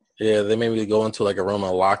out. Yeah, they made me go into like a room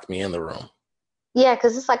and locked me in the room. Yeah,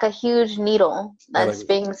 because it's like a huge needle that's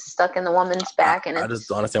being stuck in the woman's back. I just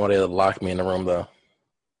don't understand why they locked me in the room, though.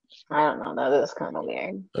 I don't know. That is kind of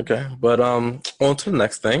weird. Okay, but on to the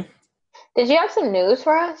next thing. Did you have some news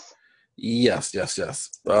for us? Yes.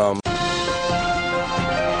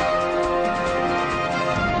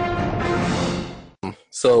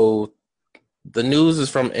 So the news is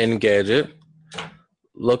from Engadget.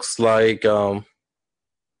 Looks like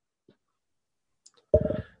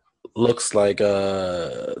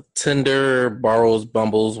Tinder borrows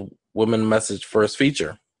Bumble's women message first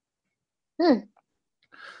feature.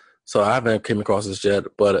 So I haven't came across this yet,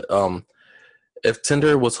 but if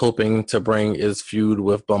Tinder was hoping to bring its feud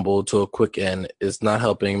with Bumble to a quick end, it's not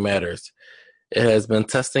helping matters. It has been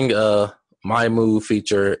testing a My Move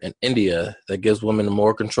feature in India that gives women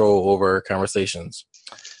more control over conversations.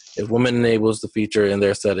 If women enables the feature in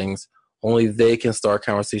their settings, only they can start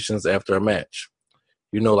conversations after a match.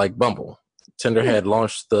 Like Bumble. Tinder had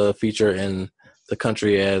launched the feature in the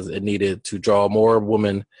country as it needed to draw more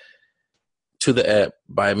women to the app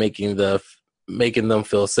by making them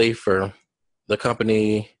feel safer. The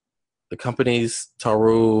company's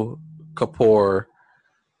Taru Kapoor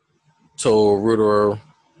told Reuters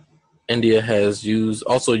India has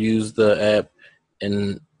also used the app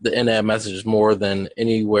in the in-app messages more than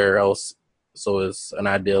anywhere else, so it's an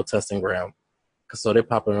ideal testing ground. So they're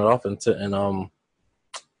popping it off in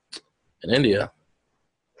India.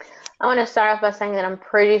 I want to start off by saying that I'm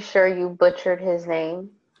pretty sure you butchered his name.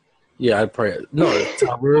 Yeah, I pray. No, it's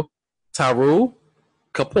Taru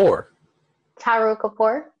Kapoor. Taru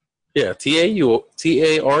Kapoor. Yeah, Taru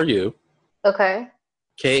Okay.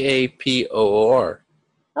 Kapor.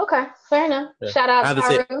 Okay. Fair enough. Yeah. Shout out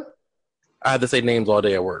Taru. I have to say names all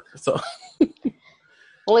day at work. So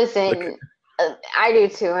Listen, I do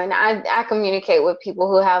too, and I communicate with people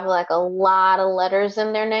who have like a lot of letters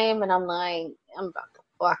in their name, and I'm like, I'm about to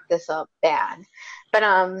fuck this up bad. But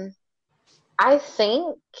I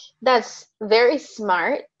think that's very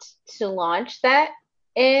smart to launch that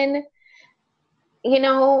in,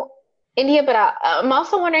 India. But I'm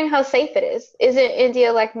also wondering how safe it is. Isn't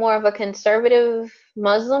India like more of a conservative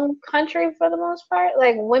Muslim country for the most part?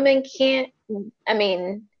 Like women can't. I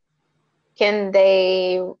mean, can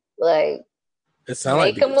they like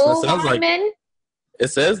make a move on men? It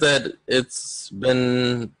says that it's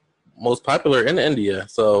been most popular in India.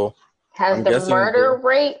 So has the murder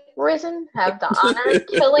rate risen? Have the honor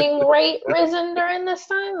killing rate risen during this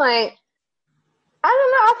time? Like, I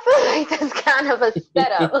don't know. I feel like that's kind of a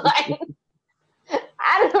setup. Like,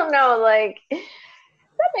 I don't know. Like,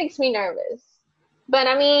 that makes me nervous. But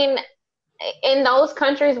I mean, in those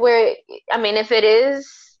countries where, I mean, if it is,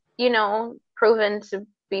 proven to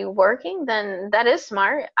be working, then that is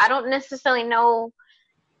smart. I don't necessarily know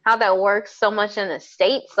how that works so much in the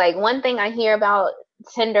States. Like, one thing I hear about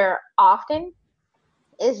Tinder often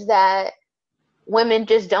is that women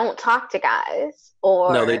just don't talk to guys,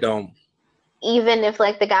 or no, they don't. Even if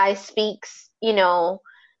like the guy speaks, the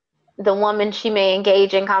woman, she may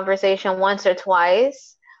engage in conversation once or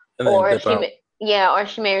twice, or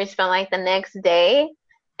she may respond like the next day,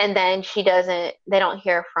 and then they don't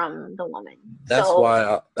hear from the woman. That's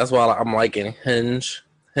why I'm liking Hinge.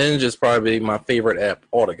 Hinge is probably my favorite app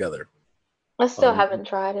altogether. I still haven't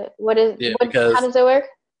tried it. How does it work?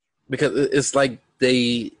 Because it's like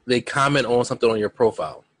they comment on something on your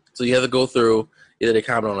profile. So you have to go through, either they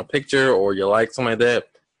comment on a picture or you like something like that,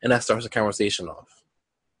 and that starts a conversation off.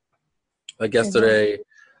 Like yesterday,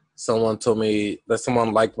 someone told me that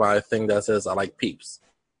someone liked my thing that says I like Peeps.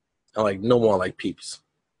 I'm like, no one like Peeps.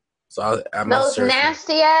 So I'm those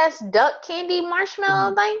nasty ass duck candy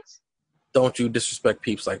marshmallow things. Don't you disrespect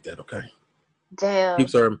Peeps like that, okay? Damn.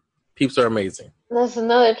 Peeps are amazing. That's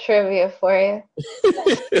another trivia for you.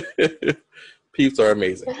 Peeps are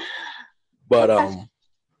amazing. But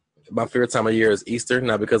my favorite time of year is Easter,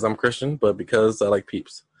 not because I'm Christian, but because I like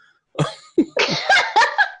Peeps.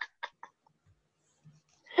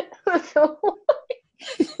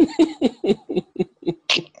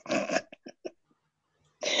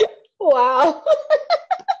 Wow.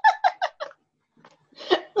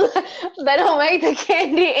 They don't make the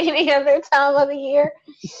candy any other time of the year.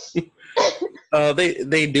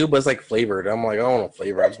 They do, but it's like flavored. I'm like, I don't want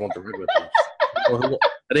flavor. I just want the regular Peeps.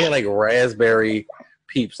 They had like raspberry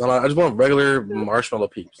Peeps. I just want regular marshmallow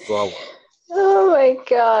Peeps. That's all I want. Oh my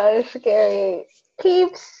gosh, Gary.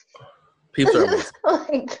 Peeps. Peeps are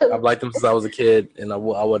amazing. I've liked them since I was a kid, and I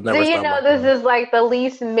would never. Do you know this is like the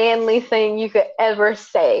least manly thing you could ever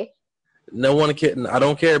say? No one can. I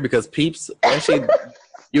don't care, because Peeps actually,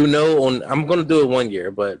 I'm going to do it one year,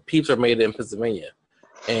 but Peeps are made in Pennsylvania,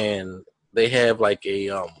 and they have like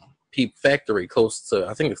a Peep factory close to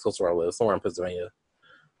where I live, somewhere in Pennsylvania.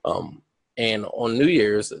 And on New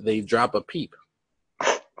Year's they drop a Peep.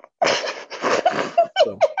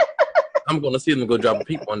 So I'm going to see them go drop a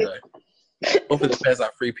Peep one day. Hopefully they pass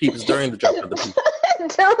out free Peeps during the drop of the Peep.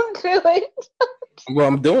 Don't do it. Well,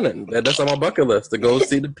 I'm doing it. That's on my bucket list, to go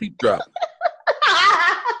see the Peep drop.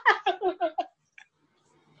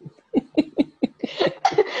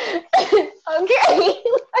 Okay.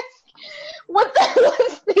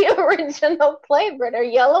 What's the original flavor? The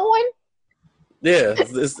yellow one? Yeah,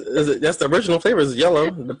 that's the original flavor. Is yellow.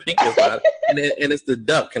 The pink is not, and it's the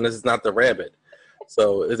duck, and it's not the rabbit.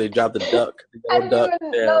 So if they drop the duck, I didn't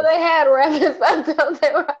even know they had rabbits. I thought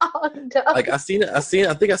they were all ducks. Like I think I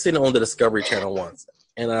seen it on the Discovery Channel once,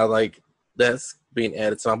 and I like, that's being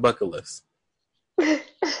added to my bucket list. All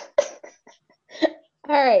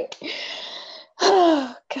right.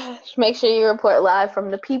 Oh gosh! Make sure you report live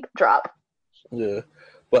from the Peep drop. Yeah,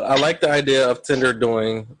 but I like the idea of Tinder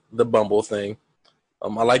doing the Bumble thing. I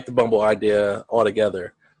like the Bumble idea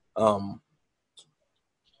altogether.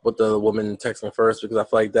 With the woman texting first, because I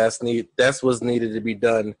feel like that's what's needed to be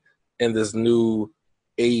done in this new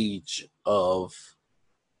age of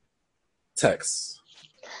text.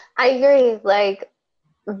 I agree.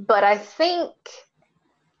 But I think,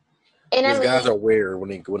 these guys are weird when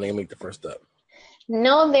they make the first step.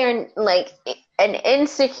 No, they're like an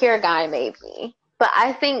insecure guy, maybe. But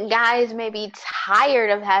I think guys may be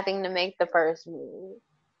tired of having to make the first move.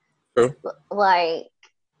 True. Like,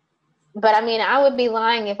 but I mean, I would be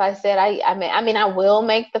lying if I said I will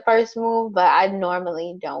make the first move, but I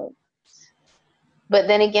normally don't. But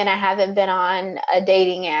then again, I haven't been on a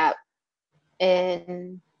dating app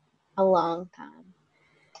in a long time.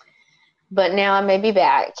 But now I may be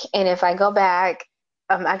back, and if I go back,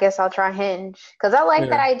 I guess I'll try Hinge because I like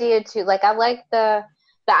that idea too. Like, I like the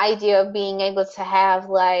idea of being able to have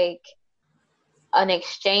like an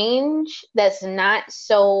exchange that's not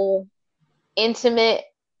so intimate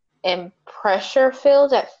and pressure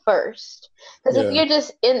filled at first. Because if you're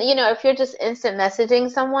just if you're just instant messaging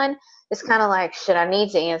someone, it's kind of like, shit, I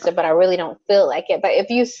need to answer, but I really don't feel like it. But if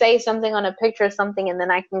you say something on a picture or something, and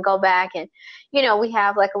then I can go back and, we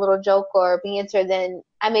have like a little joke or banter, then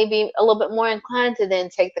I may be a little bit more inclined to then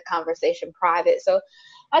take the conversation private. So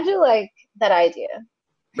I do like that idea.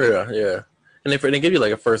 Yeah. And if they give you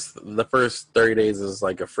like the first 30 days is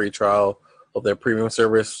like a free trial of their premium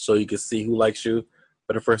service, so you can see who likes you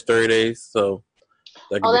for the first 30 days. So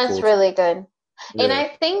that's cool. Really good. Yeah. And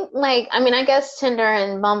I think, like, I mean, I guess Tinder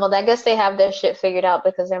and Bumble, I guess they have their shit figured out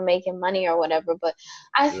because they're making money or whatever. But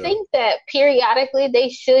I think that periodically they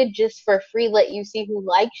should just for free let you see who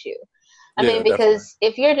likes you. I mean, because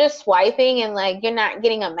if you're just swiping and, like, you're not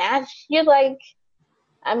getting a match, you're like,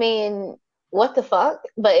 I mean, what the fuck?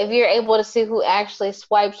 But if you're able to see who actually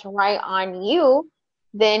swipes right on you,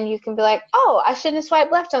 then you can be like, oh, I shouldn't have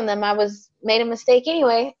swiped left on them. I made a mistake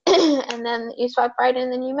anyway. And then you swipe right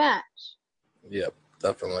and then you match. Yep,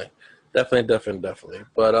 definitely. But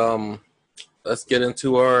let's get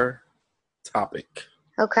into our topic.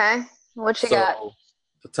 Okay. What you got?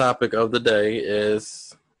 The topic of the day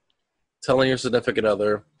is telling your significant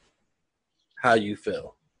other how you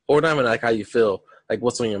feel. Or not even like how you feel, like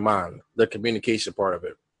what's on your mind, the communication part of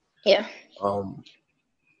it. Yeah.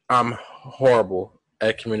 I'm horrible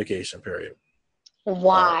at communication, period.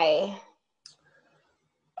 Why?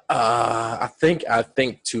 I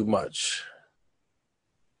think too much.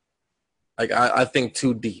 Like I think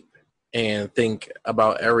too deep and think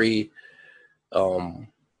about every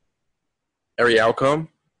outcome,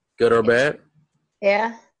 good or bad.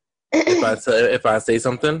 Yeah. If I say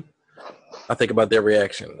something, I think about their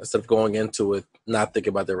reaction instead of going into it not thinking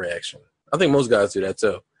about their reaction. I think most guys do that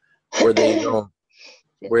too, where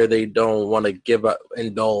they don't want to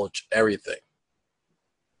indulge everything.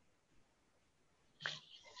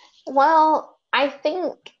 Well, I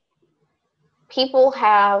think people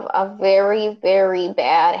have a very, very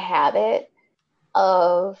bad habit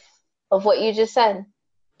of what you just said.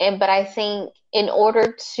 But I think in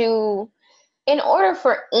order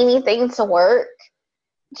for anything to work,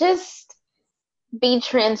 just be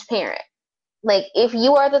transparent. Like, if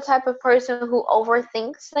you are the type of person who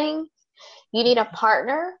overthinks things, you need a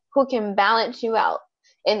partner who can balance you out.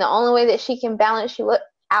 And the only way that she can balance you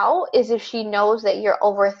out is if she knows that you're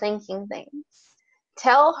overthinking things.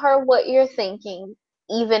 Tell her what you're thinking,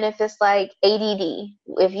 even if it's like ADD,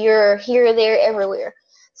 if you're here, there, everywhere,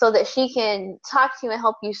 so that she can talk to you and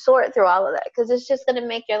help you sort through all of that, because it's just going to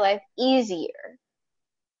make your life easier.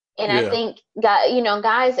 And I think,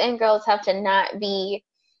 guys and girls have to not be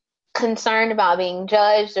concerned about being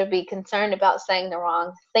judged or be concerned about saying the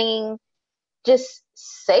wrong thing. Just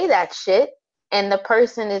say that shit, and the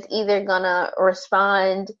person is either going to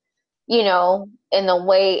respond in a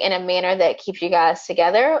manner that keeps you guys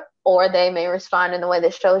together, or they may respond in the way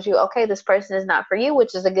that shows you, okay, this person is not for you,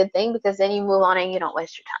 which is a good thing, because then you move on and you don't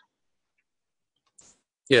waste your time.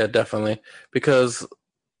 Yeah, definitely. Because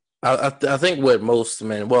I think with most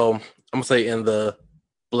men, well, I'm going to say in the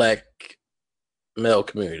black male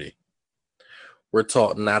community, we're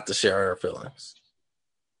taught not to share our feelings,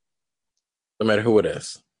 no matter who it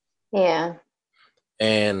is. Yeah.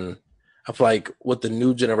 And I feel like with the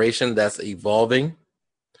new generation that's evolving,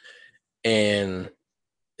 and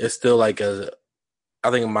it's still like I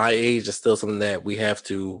think my age is still something that we have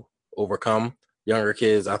to overcome. Younger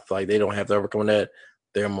kids, I feel like they don't have to overcome that.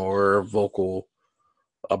 They're more vocal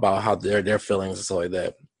about how their feelings and stuff like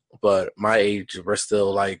that. But my age, we're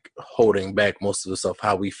still like holding back most of the stuff,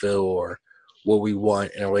 how we feel or what we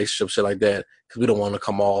want in a relationship, shit like that, because we don't want to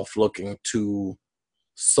come off looking too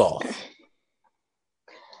soft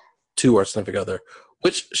to our significant other,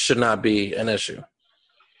 which should not be an issue.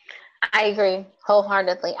 I agree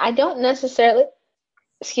wholeheartedly. I don't necessarily,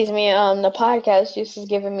 the podcast juice is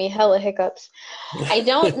giving me hella hiccups. I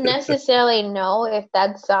don't necessarily know if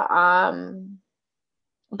that's a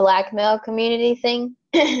black male community thing,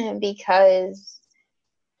 because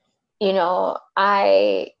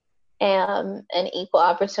I am an equal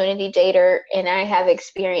opportunity dater, and I have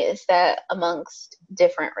experienced that amongst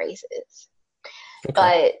different races. Okay.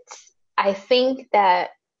 But I think that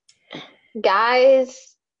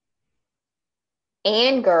guys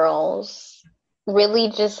and girls really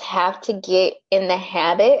just have to get in the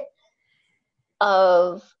habit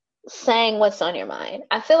of saying what's on your mind.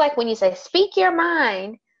 I feel like when you say speak your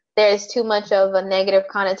mind, there's too much of a negative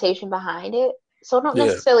connotation behind it. So don't Yeah.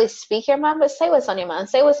 necessarily speak your mind, but say what's on your mind.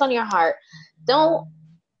 Say what's on your heart. Don't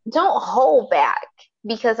hold back,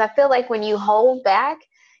 because I feel like when you hold back,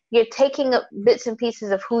 you're taking up bits and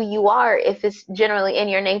pieces of who you are if it's generally in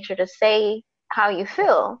your nature to say how you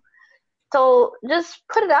feel. So just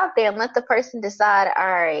put it out there and let the person decide, all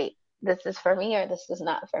right, this is for me or this is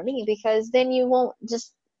not for me, because then you won't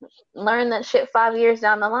just learn that shit 5 years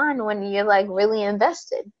down the line when you're like really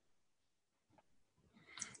invested.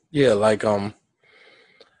 Yeah, like I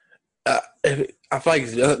feel like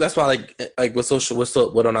that's why like with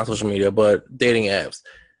not social media, but dating apps,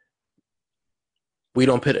 we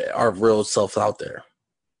don't put our real self out there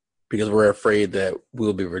because we're afraid that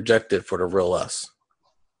we'll be rejected for the real us.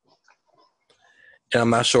 And I'm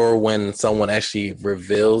not sure when someone actually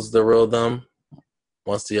reveals the real them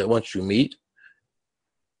once you meet.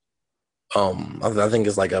 I think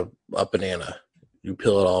it's like a banana. You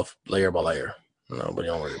peel it off layer by layer. No, but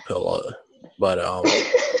you don't really peel it. But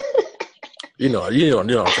you know what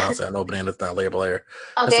I'm trying to say. I know banana's not layer by layer.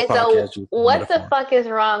 Okay, so what the fuck is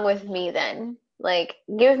wrong with me then? Like,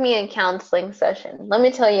 give me a counseling session. Let me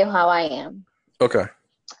tell you how I am. Okay.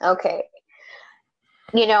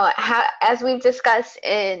 You know, as we've discussed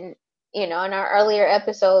in our earlier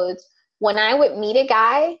episodes, when I would meet a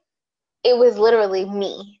guy, it was literally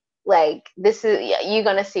me. Like, you're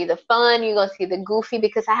going to see the fun, you're going to see the goofy,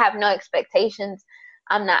 because I have no expectations.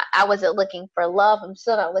 I wasn't looking for love. I'm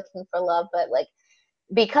still not looking for love, but like,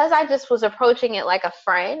 because I just was approaching it like a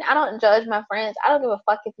friend, I don't judge my friends. I don't give a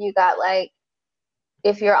fuck if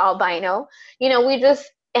you're albino, we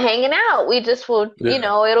just hanging out. We just will,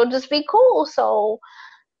 it'll just be cool. So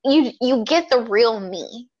you get the real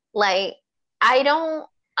me. Like, none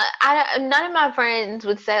of my friends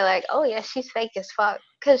would say like, oh yeah, she's fake as fuck,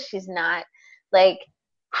 because she's not. Like,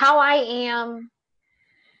 how I am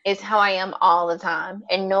is how I am all the time,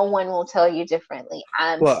 and no one will tell you differently.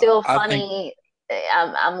 I'm still funny.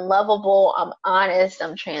 I'm lovable. I'm honest.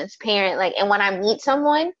 I'm transparent. Like, and when I meet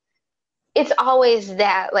someone, it's always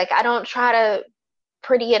that. Like, I don't try to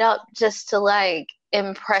pretty it up just to like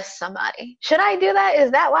impress somebody. Should I do that? Is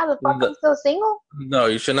that why the fuck I'm still single? No,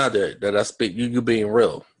 you should not do it. That's you being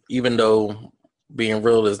real. Even though being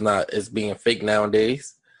real is being fake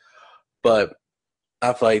nowadays. But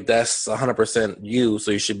I feel like that's 100% you, so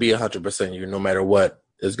you should be 100% you no matter what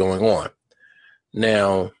is going on.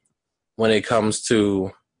 Now, when it comes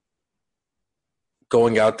to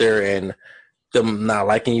going out there and them not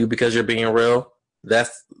liking you because you're being real,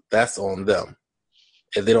 that's on them.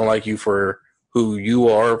 If they don't like you for who you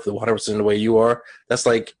are, for 100% the way you are, that's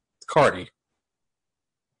like Cardi.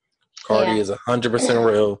 Cardi is 100%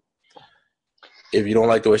 real. If you don't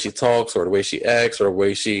like the way she talks or the way she acts or the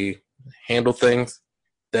way she handles things,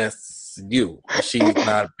 that's you. She's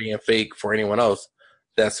not being fake for anyone else.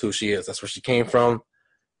 That's who she is. That's where she came from.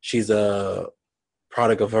 She's a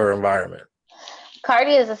product of her environment.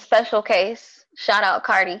 Cardi is a special case. Shout out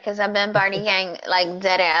Cardi, because I've been Barney Gang like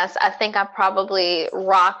dead ass. I think I probably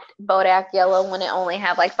rocked Bodak Yellow when it only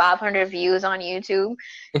had like 500 views on YouTube.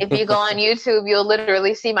 If you go on YouTube, you'll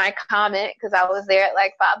literally see my comment, because I was there at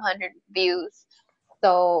like 500 views.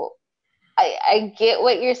 So I get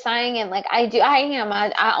what you're saying, and like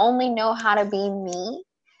I only know how to be me,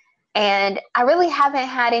 and I really haven't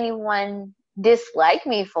had anyone dislike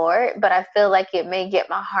me for it, but I feel like it may get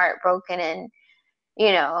my heart broken, and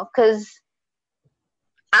because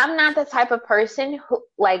I'm not the type of person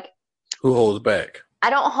who holds back. I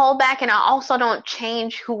don't hold back, and I also don't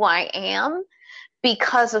change who I am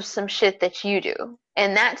because of some shit that you do.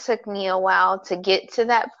 And that took me a while to get to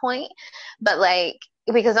that point. But like,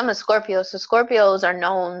 because I'm a Scorpio, so Scorpios are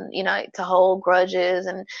known, to hold grudges.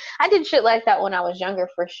 And I did shit like that when I was younger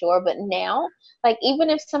for sure. But now, like, even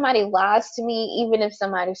if somebody lies to me, even if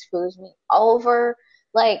somebody screws me over,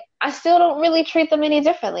 like, I still don't really treat them any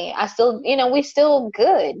differently. I still, we still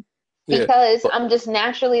good, because I'm just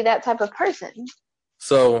naturally that type of person.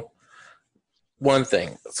 So, one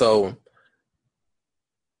thing. So,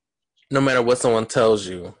 no matter what someone tells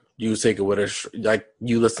you, you take it with like,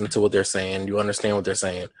 you listen to what they're saying, you understand what they're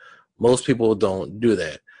saying. Most people don't do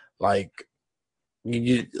that. Like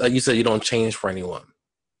you said, you don't change for anyone.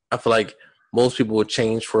 I feel like most people will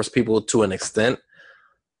change for people to an extent.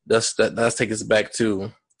 That's take us back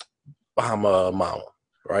to Bahama mama,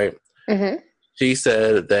 right? Mm-hmm. She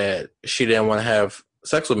said that she didn't want to have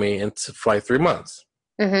sex with me for like 3 months.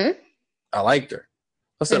 Mm-hmm. I liked her.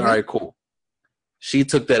 I said, all right, cool. She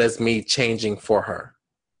took that as me changing for her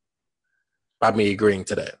by me agreeing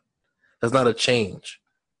to that. That's not a change.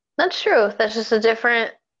 That's true. That's just a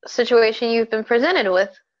different situation you've been presented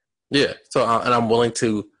with. Yeah. So, and I'm willing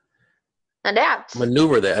to adapt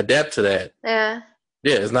to that. Yeah.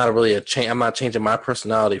 Yeah, it's not really a change. I'm not changing my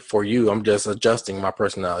personality for you. I'm just adjusting my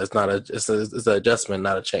personality. It's an adjustment,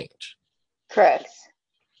 not a change. Correct.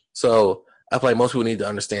 So I feel like most people need to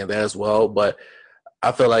understand that as well. But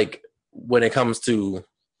I feel like when it comes to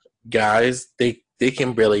guys, they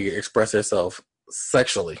can barely express themselves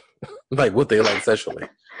sexually, like what they like sexually,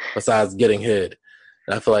 besides getting head.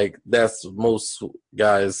 And I feel like that's most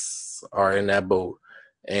guys are in that boat.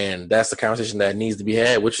 And that's the conversation that needs to be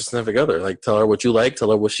had with your significant other. Like, tell her what you like,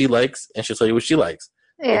 tell her what she likes, and she'll tell you what she likes.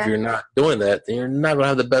 Yeah. If you're not doing that, then you're not going to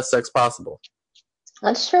have the best sex possible.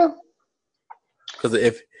 That's true. Because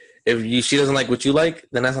if she doesn't like what you like,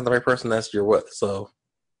 then that's not the right person that you're with. So,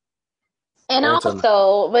 and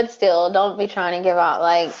also, but still, don't be trying to give out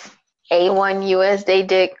like A1 USD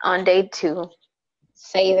dick on day 2.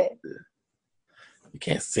 Save it. You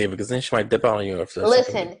can't save it because then she might dip out on you.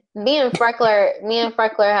 Listen, me and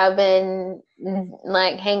Freckler have been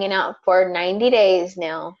like hanging out for 90 days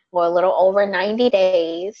now, or a little over 90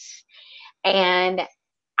 days, and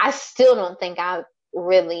I still don't think I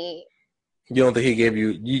really. You don't think he gave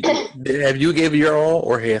you? Have you gave your all,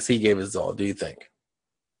 or has he gave his all? Do you think?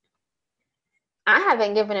 I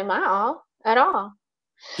haven't given him my all at all.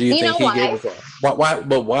 Do you think he gave his all? Why?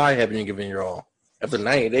 But why haven't you given your all after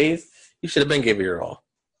 90 days? You should have been giving your all.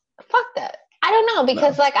 Fuck that. I don't know,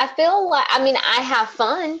 because like I feel like, I mean, I have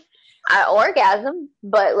fun, I orgasm,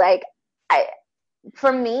 but like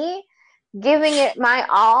for me, giving it my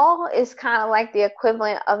all is kind of like the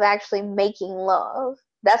equivalent of actually making love.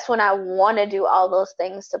 That's when I want to do all those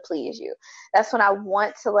things to please you. That's when I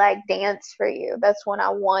want to like dance for you. That's when I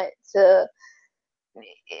want to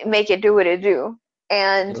make it do what it do.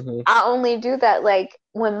 And I only do that like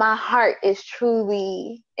when my heart is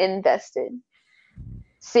truly invested.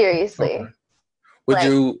 Seriously. Okay. Would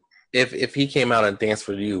you, if he came out and danced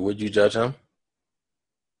for you, would you judge him?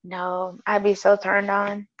 No, I'd be so turned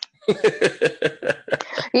on.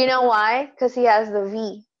 You know why? Because he has the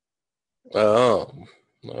V. Oh,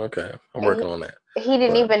 okay. I'm working on that. He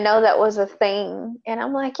didn't even know that was a thing. And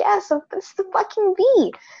I'm like, yeah, so it's the fucking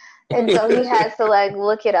V. And so he has to like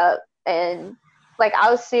look it up. And like,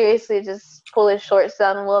 I was seriously just pull his shorts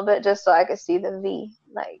down a little bit just so I could see the V.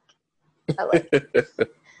 Like, I like it.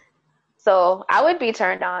 So I would be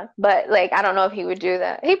turned on, but like I don't know if he would do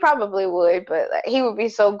that. He probably would, but like, he would be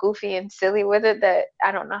so goofy and silly with it that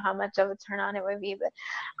I don't know how much of a turn on it would be. But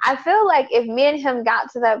I feel like if me and him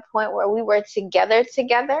got to that point where we were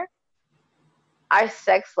together, our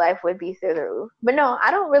sex life would be through the roof. But no,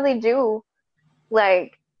 I don't really do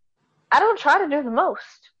like I don't try to do the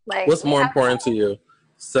most. Like, what's more important to you,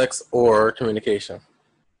 sex or communication?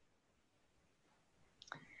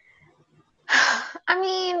 I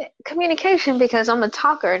mean, communication, because I'm a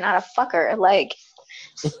talker, not a fucker. Like,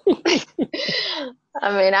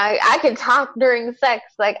 I mean, I can talk during sex.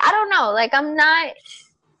 Like, I don't know. Like,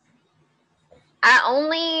 I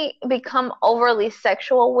only become overly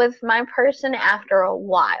sexual with my person after a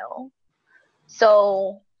while.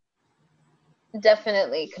 So,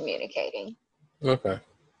 definitely communicating. Okay.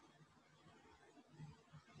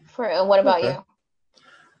 And what about you?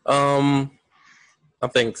 I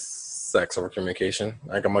think sex over communication.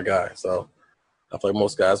 Like, I'm a guy, so I feel like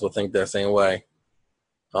most guys would think that same way.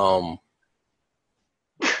 But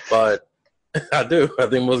I do. I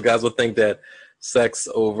think most guys would think that sex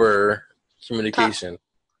over communication.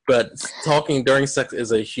 But talking during sex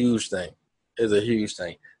is a huge thing.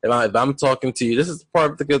 If I'm talking to you, this is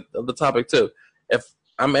part of the topic too. If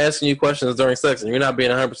I'm asking you questions during sex and you're not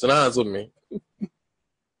being 100% honest with me,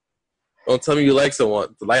 don't tell me you like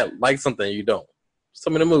someone, like something you don't. Just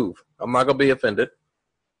tell me to move. I'm not gonna be offended.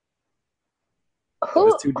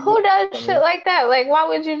 Who does shit like that? Like, why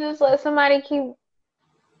would you just let somebody keep?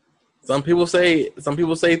 Some people say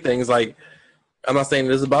things like, I'm not saying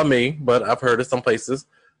this is about me, but I've heard it some places.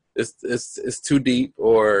 It's too deep,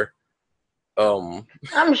 or I'm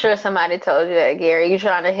sure somebody told you that, Gary. You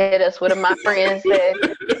trying to hit us with my friend said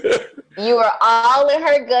you were all in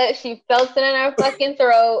her gut. She felt it in her fucking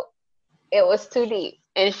throat. It was too deep,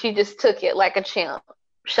 and she just took it like a champ.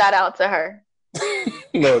 Shout out to her.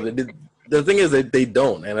 No, the thing is that they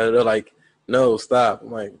don't, and they're like, "No, stop."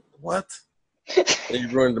 I'm like, "What?" And you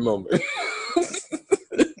ruined the moment.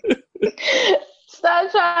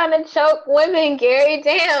 Stop trying to choke women, Gary.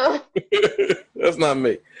 Damn. That's not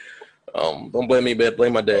me. Don't blame me, but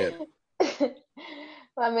blame my dad.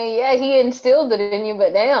 I mean, yeah, he instilled it in you,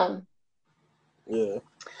 but damn. Yeah.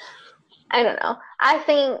 I don't know. I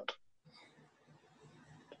think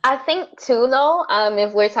too, though,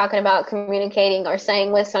 if we're talking about communicating or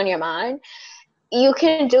saying what's on your mind, you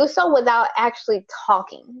can do so without actually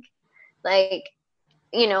talking. Like,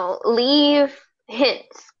 leave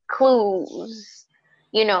hints, clues,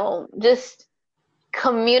 just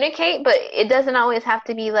communicate, but it doesn't always have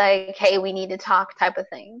to be like, hey, we need to talk type of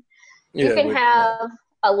thing. Yeah, you can have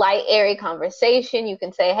a light, airy conversation. You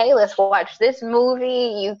can say, hey, let's watch this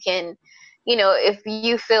movie. You can, if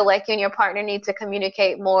you feel like you and your partner need to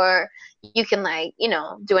communicate more, you can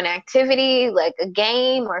do an activity like a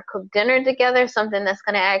game or cook dinner together, something that's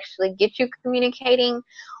going to actually get you communicating.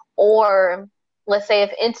 Or let's say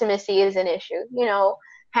if intimacy is an issue,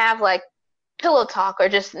 have like pillow talk, or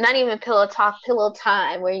just not even pillow talk, pillow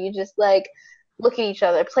time, where you just like look at each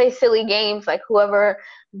other, play silly games, like whoever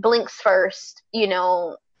blinks first,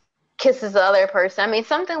 kisses the other person. I mean,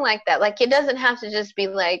 something like that. Like, it doesn't have to just be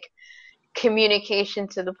like communication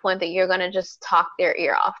to the point that you're going to just talk their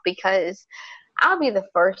ear off, because I'll be the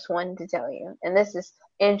first one to tell you, and this is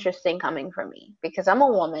interesting coming from me because I'm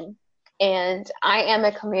a woman and I am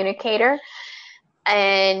a communicator,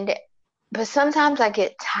 but sometimes I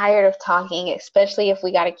get tired of talking, especially if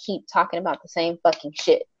we got to keep talking about the same fucking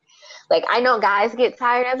shit. Like, I know guys get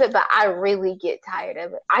tired of it, but I really get tired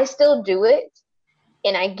of it. I still do it,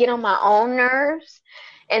 and I get on my own nerves,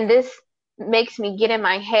 and this makes me get in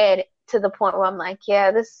my head to the point where I'm like,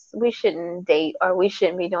 yeah, we shouldn't date, or we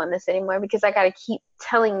shouldn't be doing this anymore, because I got to keep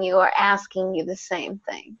telling you or asking you the same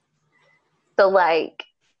thing. So, like,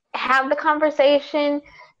 have the conversation,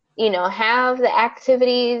 have the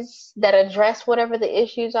activities that address whatever the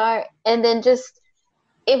issues are, and then just,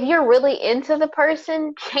 if you're really into the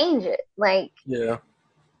person, change it. Like, yeah,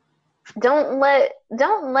 don't let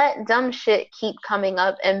dumb shit keep coming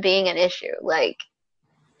up and being an issue. Like,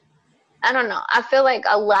 I don't know. I feel like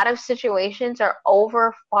a lot of situations are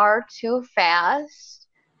over far too fast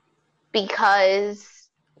because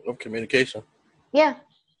of communication. Yeah.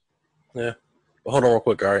 Yeah. Well, hold on real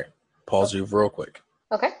quick. All right. Pause you real quick.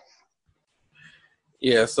 Okay.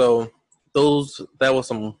 Yeah, so that was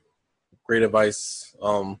some great advice.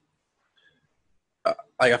 I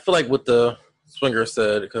feel like what the swingers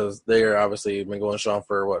said, because they're obviously been going strong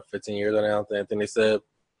for 15 years now. I think they said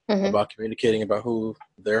about communicating about who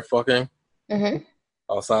they're fucking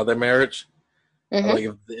outside their marriage. Like,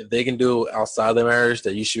 if they can do it outside their marriage,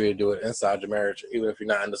 then you should be able to do it inside your marriage, even if you're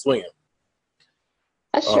not into swinging.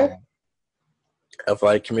 That's true. If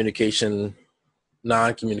like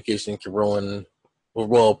non-communication can ruin,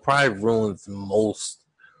 probably ruins most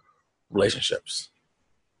relationships.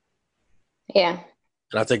 Yeah.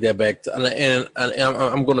 And I take that back to, and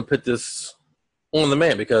I'm going to put this on the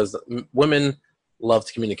man, because women love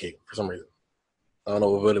to communicate for some reason. I don't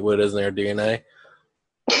know what it is in their DNA,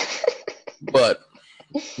 but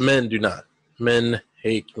men do not. Men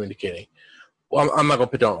hate communicating. Well, I'm not going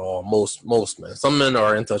to put down all. Most men. Some men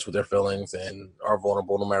are in touch with their feelings and are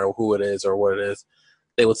vulnerable no matter who it is or what it is.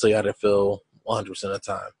 They will tell you how they feel 100% of the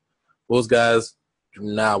time. Most guys do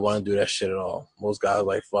not want to do that shit at all. Most guys are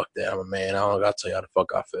like, fuck that, I'm a man. I don't got to tell you how the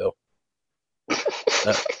fuck I feel.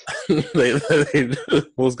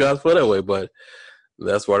 Most guys feel that way, but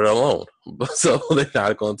that's why they're alone. So they're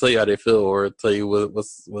not going to tell you how they feel or tell you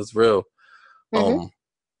what's real.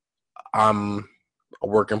 I'm a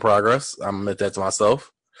work in progress. I'm admit that to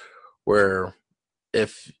myself. Where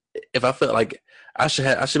if I feel like I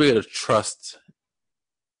should be able to trust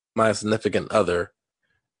my significant other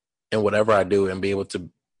in whatever I do and be able to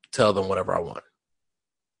tell them whatever I want.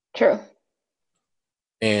 True.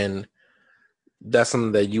 And that's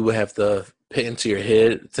something that you would have to put into your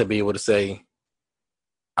head to be able to say,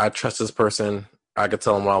 I trust this person. I can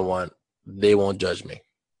tell them what I want. They won't judge me.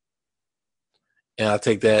 And I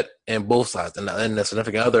take that in both sides. And the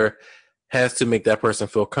significant other has to make that person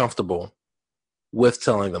feel comfortable with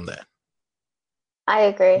telling them that. I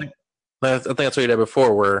agree. I think I told you that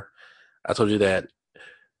before, where I told you that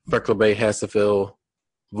Freckle Bay has to feel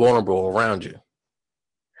vulnerable around you.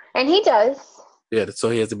 And he does. Yeah,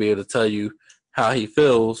 so he has to be able to tell you how he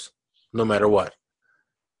feels no matter what.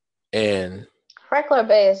 And Freckler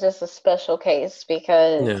Bay is just a special case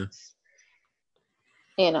because,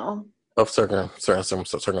 of certain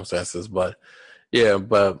circumstances. But yeah,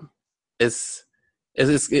 but it's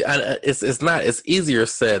easier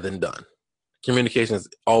said than done. Communication is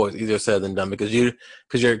always easier said than done because you're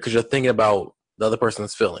thinking about the other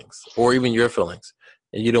person's feelings or even your feelings,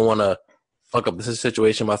 and you don't want to fuck up the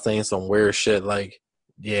situation by saying some weird shit like,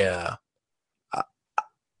 yeah,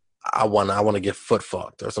 I want to get foot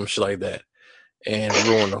fucked or some shit like that, and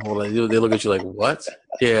ruin the whole. Like, they look at you like, what?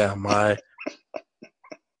 Yeah, my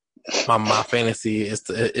fantasy is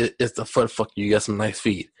to foot fuck you. You got some nice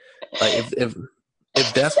feet. Like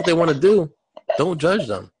if that's what they want to do, don't judge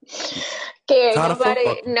them. Gary,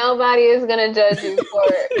 nobody is gonna judge you for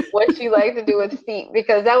what you like to do with feet,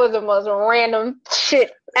 because that was the most random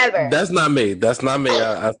shit ever. That's not me.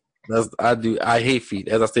 I hate feet.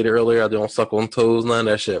 As I stated earlier, I don't suck on toes, none of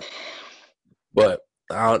that shit. But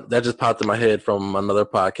that just popped in my head from another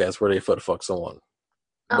podcast where they foot fuck someone.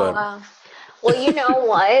 Oh, wow. Well, you know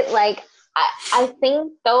what? Like, I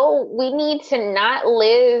think, though, we need to not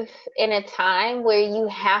live in a time where you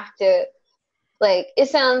have to, like, it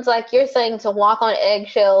sounds like you're saying to walk on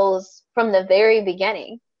eggshells from the very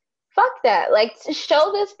beginning. Fuck that. Like, to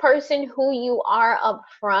show this person who you are up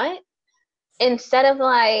front instead of,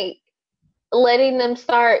 like, letting them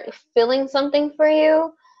start feeling something for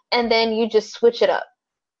you and then you just switch it up.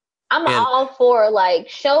 I'm all for, like,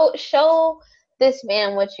 show this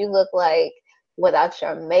man what you look like without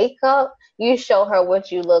your makeup. You show her what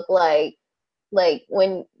you look like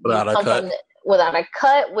when without a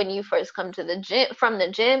cut, when you first come to the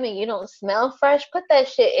gym and you don't smell fresh. Put that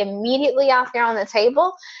shit immediately out there on the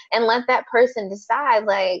table and let that person decide,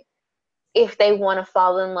 like, if they want to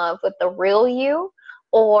fall in love with the real you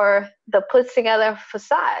or the put together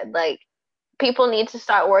facade. Like, people need to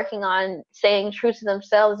start working on staying true to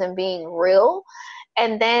themselves and being real.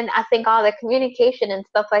 And then I think all the communication and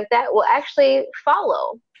stuff like that will actually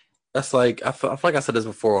follow. That's like, I feel like I said this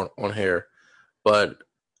before on here, but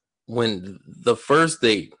when you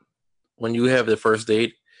have the first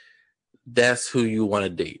date, that's who you want to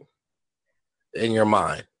date in your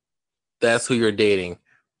mind. That's who you're dating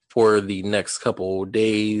for the next couple of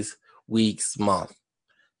days, weeks, month,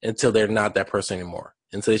 until they're not that person anymore.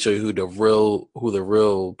 Until they show you who the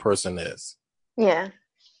real person is. Yeah.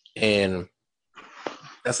 And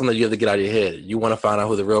that's something you have to get out of your head. You want to find out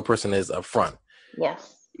who the real person is up front.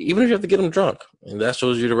 Yes. Even if you have to get them drunk, and that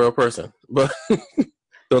shows you the real person. But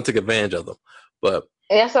don't take advantage of them. But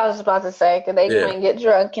that's what I was about to say, because they might get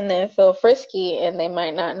drunk and then feel frisky, and they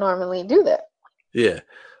might not normally do that. Yeah,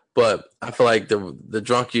 but I feel like the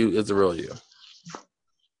drunk you is the real you.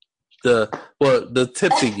 The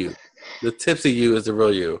tipsy you. The tipsy you is the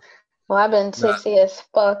real you. Well, I've been tipsy as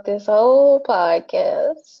fuck this whole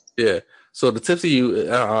podcast. Yeah. So the tipsy you,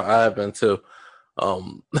 I have been too.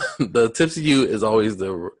 The tipsy you is always I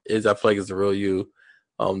feel like it's the real you.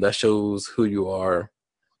 That shows who you are.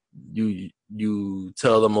 You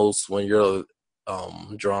tell the most when you're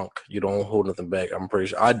drunk. You don't hold nothing back. I'm pretty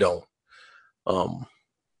sure I don't.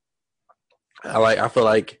 I feel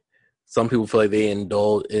like some people feel like they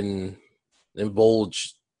indulge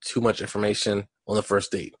too much information on the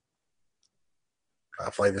first date. I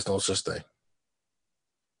feel like there's no such thing.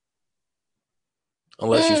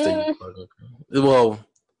 Unless you stay. Well,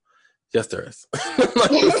 yes, there is.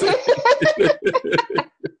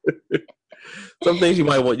 Some things you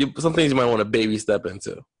might want to baby step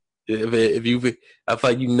into. I feel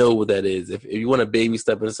like you know what that is. If you want to baby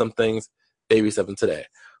step into some things, baby step into that.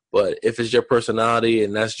 But if it's your personality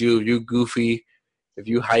and that's you, if you goofy, if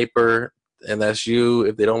you hyper and that's you,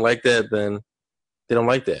 if they don't like that, then they don't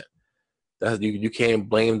like that. You can't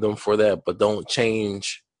blame them for that, but don't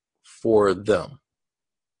change for them.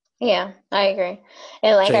 Yeah, I agree.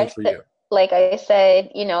 And like I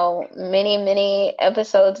said, many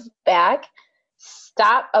episodes back,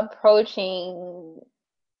 stop approaching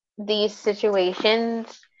these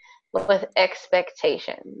situations with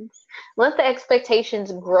expectations. Let the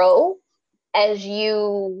expectations grow as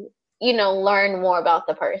you learn more about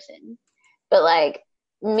the person. But like,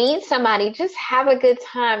 meet somebody, just have a good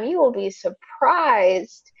time. You will be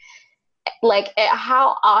surprised, like, at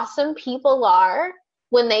how awesome people are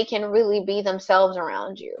when they can really be themselves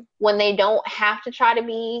around you. When they don't have to try to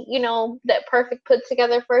be, that perfect put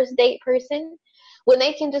together first date person. When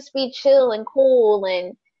they can just be chill and cool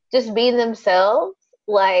and just be themselves,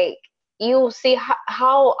 like, you'll see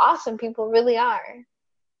how awesome people really are.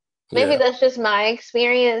 Maybe that's just my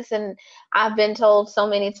experience, and I've been told so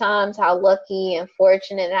many times how lucky and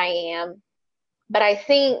fortunate I am. But I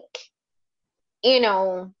think,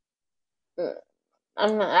 I'm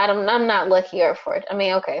not lucky or fortunate. I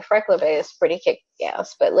mean, okay, Freckle is pretty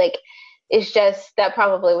kick-ass, but like, it's just that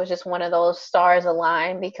probably was just one of those stars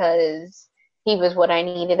aligned because he was what I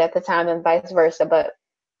needed at the time, and vice versa. But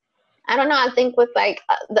I don't know. I think with like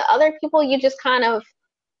the other people, you just kind of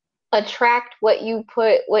attract what you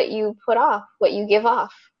put off, what you give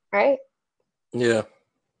off, right? Yeah.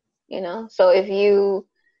 you know. So if you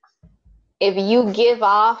give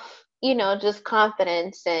off, you know, just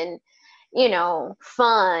confidence and, you know,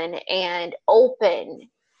 fun and open,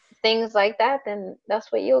 things like that, then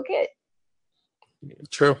that's what you'll get.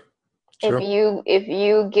 True. If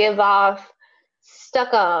you give off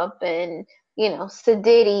stuck up and, you know,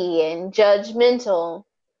 sedity and judgmental,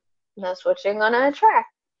 that's what you're gonna attract.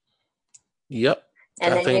 Yep.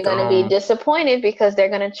 And then you're gonna be disappointed because they're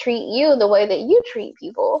gonna treat you the way that you treat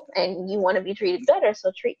people, and you want to be treated better,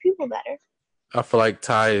 so treat people better. I feel like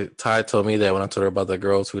Ty told me that when I told her about the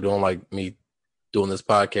girls who don't like me doing this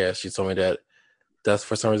podcast. She told me that's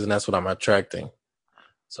for some reason that's what I'm attracting.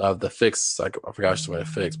 So I have to fix. I forgot she told me to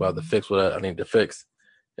fix, but I have to fix what I need to fix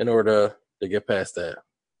in order to get past that.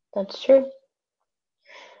 That's true.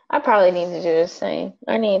 I probably need to do the same.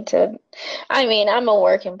 I'm a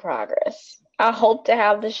work in progress. I hope to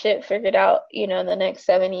have the shit figured out, you know, in the next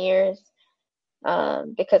 7 years.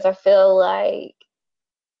 Because I feel like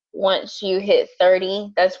once you hit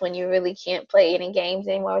 30, that's when you really can't play any games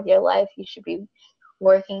anymore with your life. You should be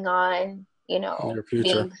working on, you know, your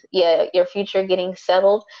future. Your future getting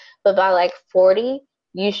settled. But by like 40,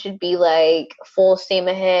 you should be like full steam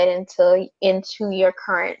ahead into your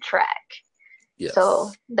current track. Yes.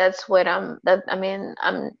 So that's what I'm not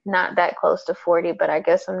that close to 40, but I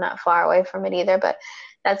guess I'm not far away from it either. But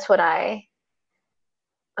that's what I'm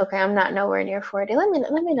not nowhere near 40. Let me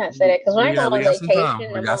not say that, because when I go on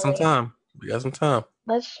vacation, we got some time.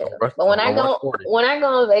 That's true. But when I go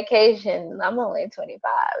on vacation, I'm only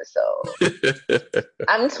 25. So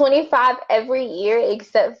I'm 25 every year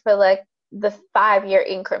except for like the 5-year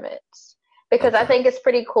increments, because I think it's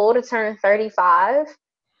pretty cool to turn 35.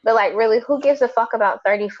 But like, really, who gives a fuck about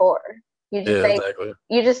 34? You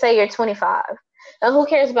just say you're 25. And who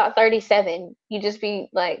cares about 37? You just be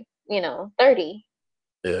like, you know, 30.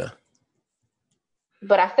 Yeah.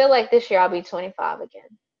 But I feel like this year I'll be 25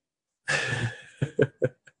 again.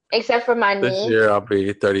 Except for my knee. This year I'll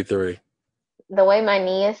be 33. The way my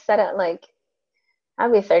knee is set up, like,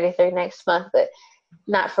 I'll be 33 next month, but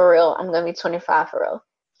not for real. I'm going to be 25 for real.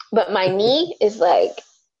 But my knee is like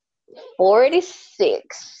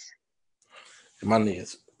 46. My knee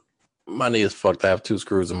is fucked. I have 2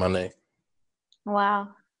 screws in my knee. Wow.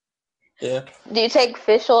 Yeah. Do you take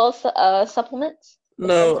fish oil supplements?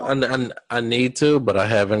 No, I need to, but I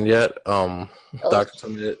haven't yet. Doctor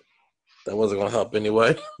told me that wasn't going to help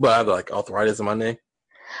anyway. But I have like arthritis in my knee.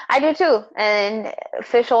 I do too, and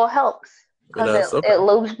fish oil helps because it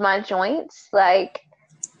lubes my joints. Like,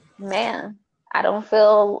 man, I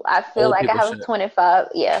feel like I have 25.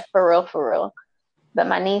 Yeah, for real. But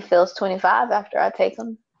my knee feels 25 after I take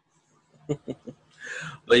them.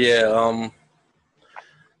 But yeah,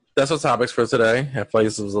 that's our topics for today. I feel like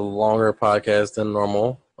this was a longer podcast than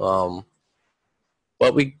normal.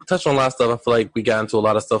 But we touched on a lot of stuff. I feel like we got into a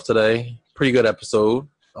lot of stuff today. Pretty good episode.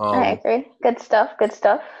 I agree. Good stuff.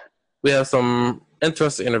 We have some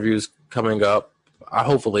interesting interviews coming up.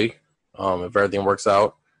 Hopefully, if everything works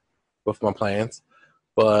out with my plans.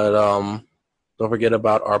 But don't forget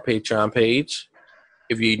about our Patreon page.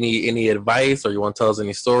 If you need any advice or you want to tell us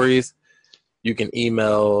any stories, you can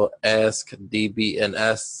email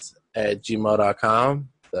askdbns@gmail.com.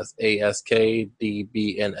 That's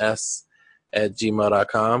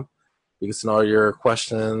askdbns@gmail.com. You can send all your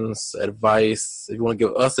questions, advice. If you want to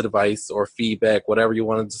give us advice or feedback, whatever you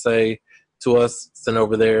wanted to say to us, send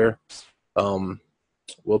over there.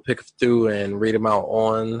 We'll pick through and read them out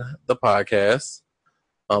on the podcast.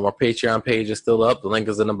 Our Patreon page is still up. The link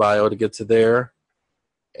is in the bio to get to there.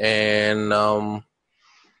 And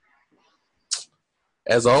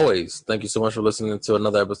as always, thank you so much for listening to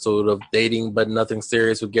another episode of Dating But Nothing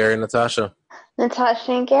Serious with Gary and Natasha.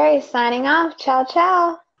 Natasha and Gary signing off. Ciao,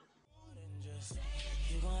 ciao.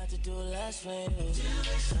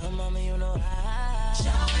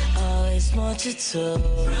 Always want you to.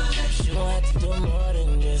 You gon' have to do more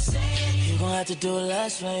than just. You gon' have to do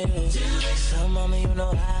less for you. Tell mama you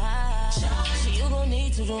know I. So you gon'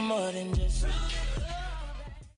 need to do more than just.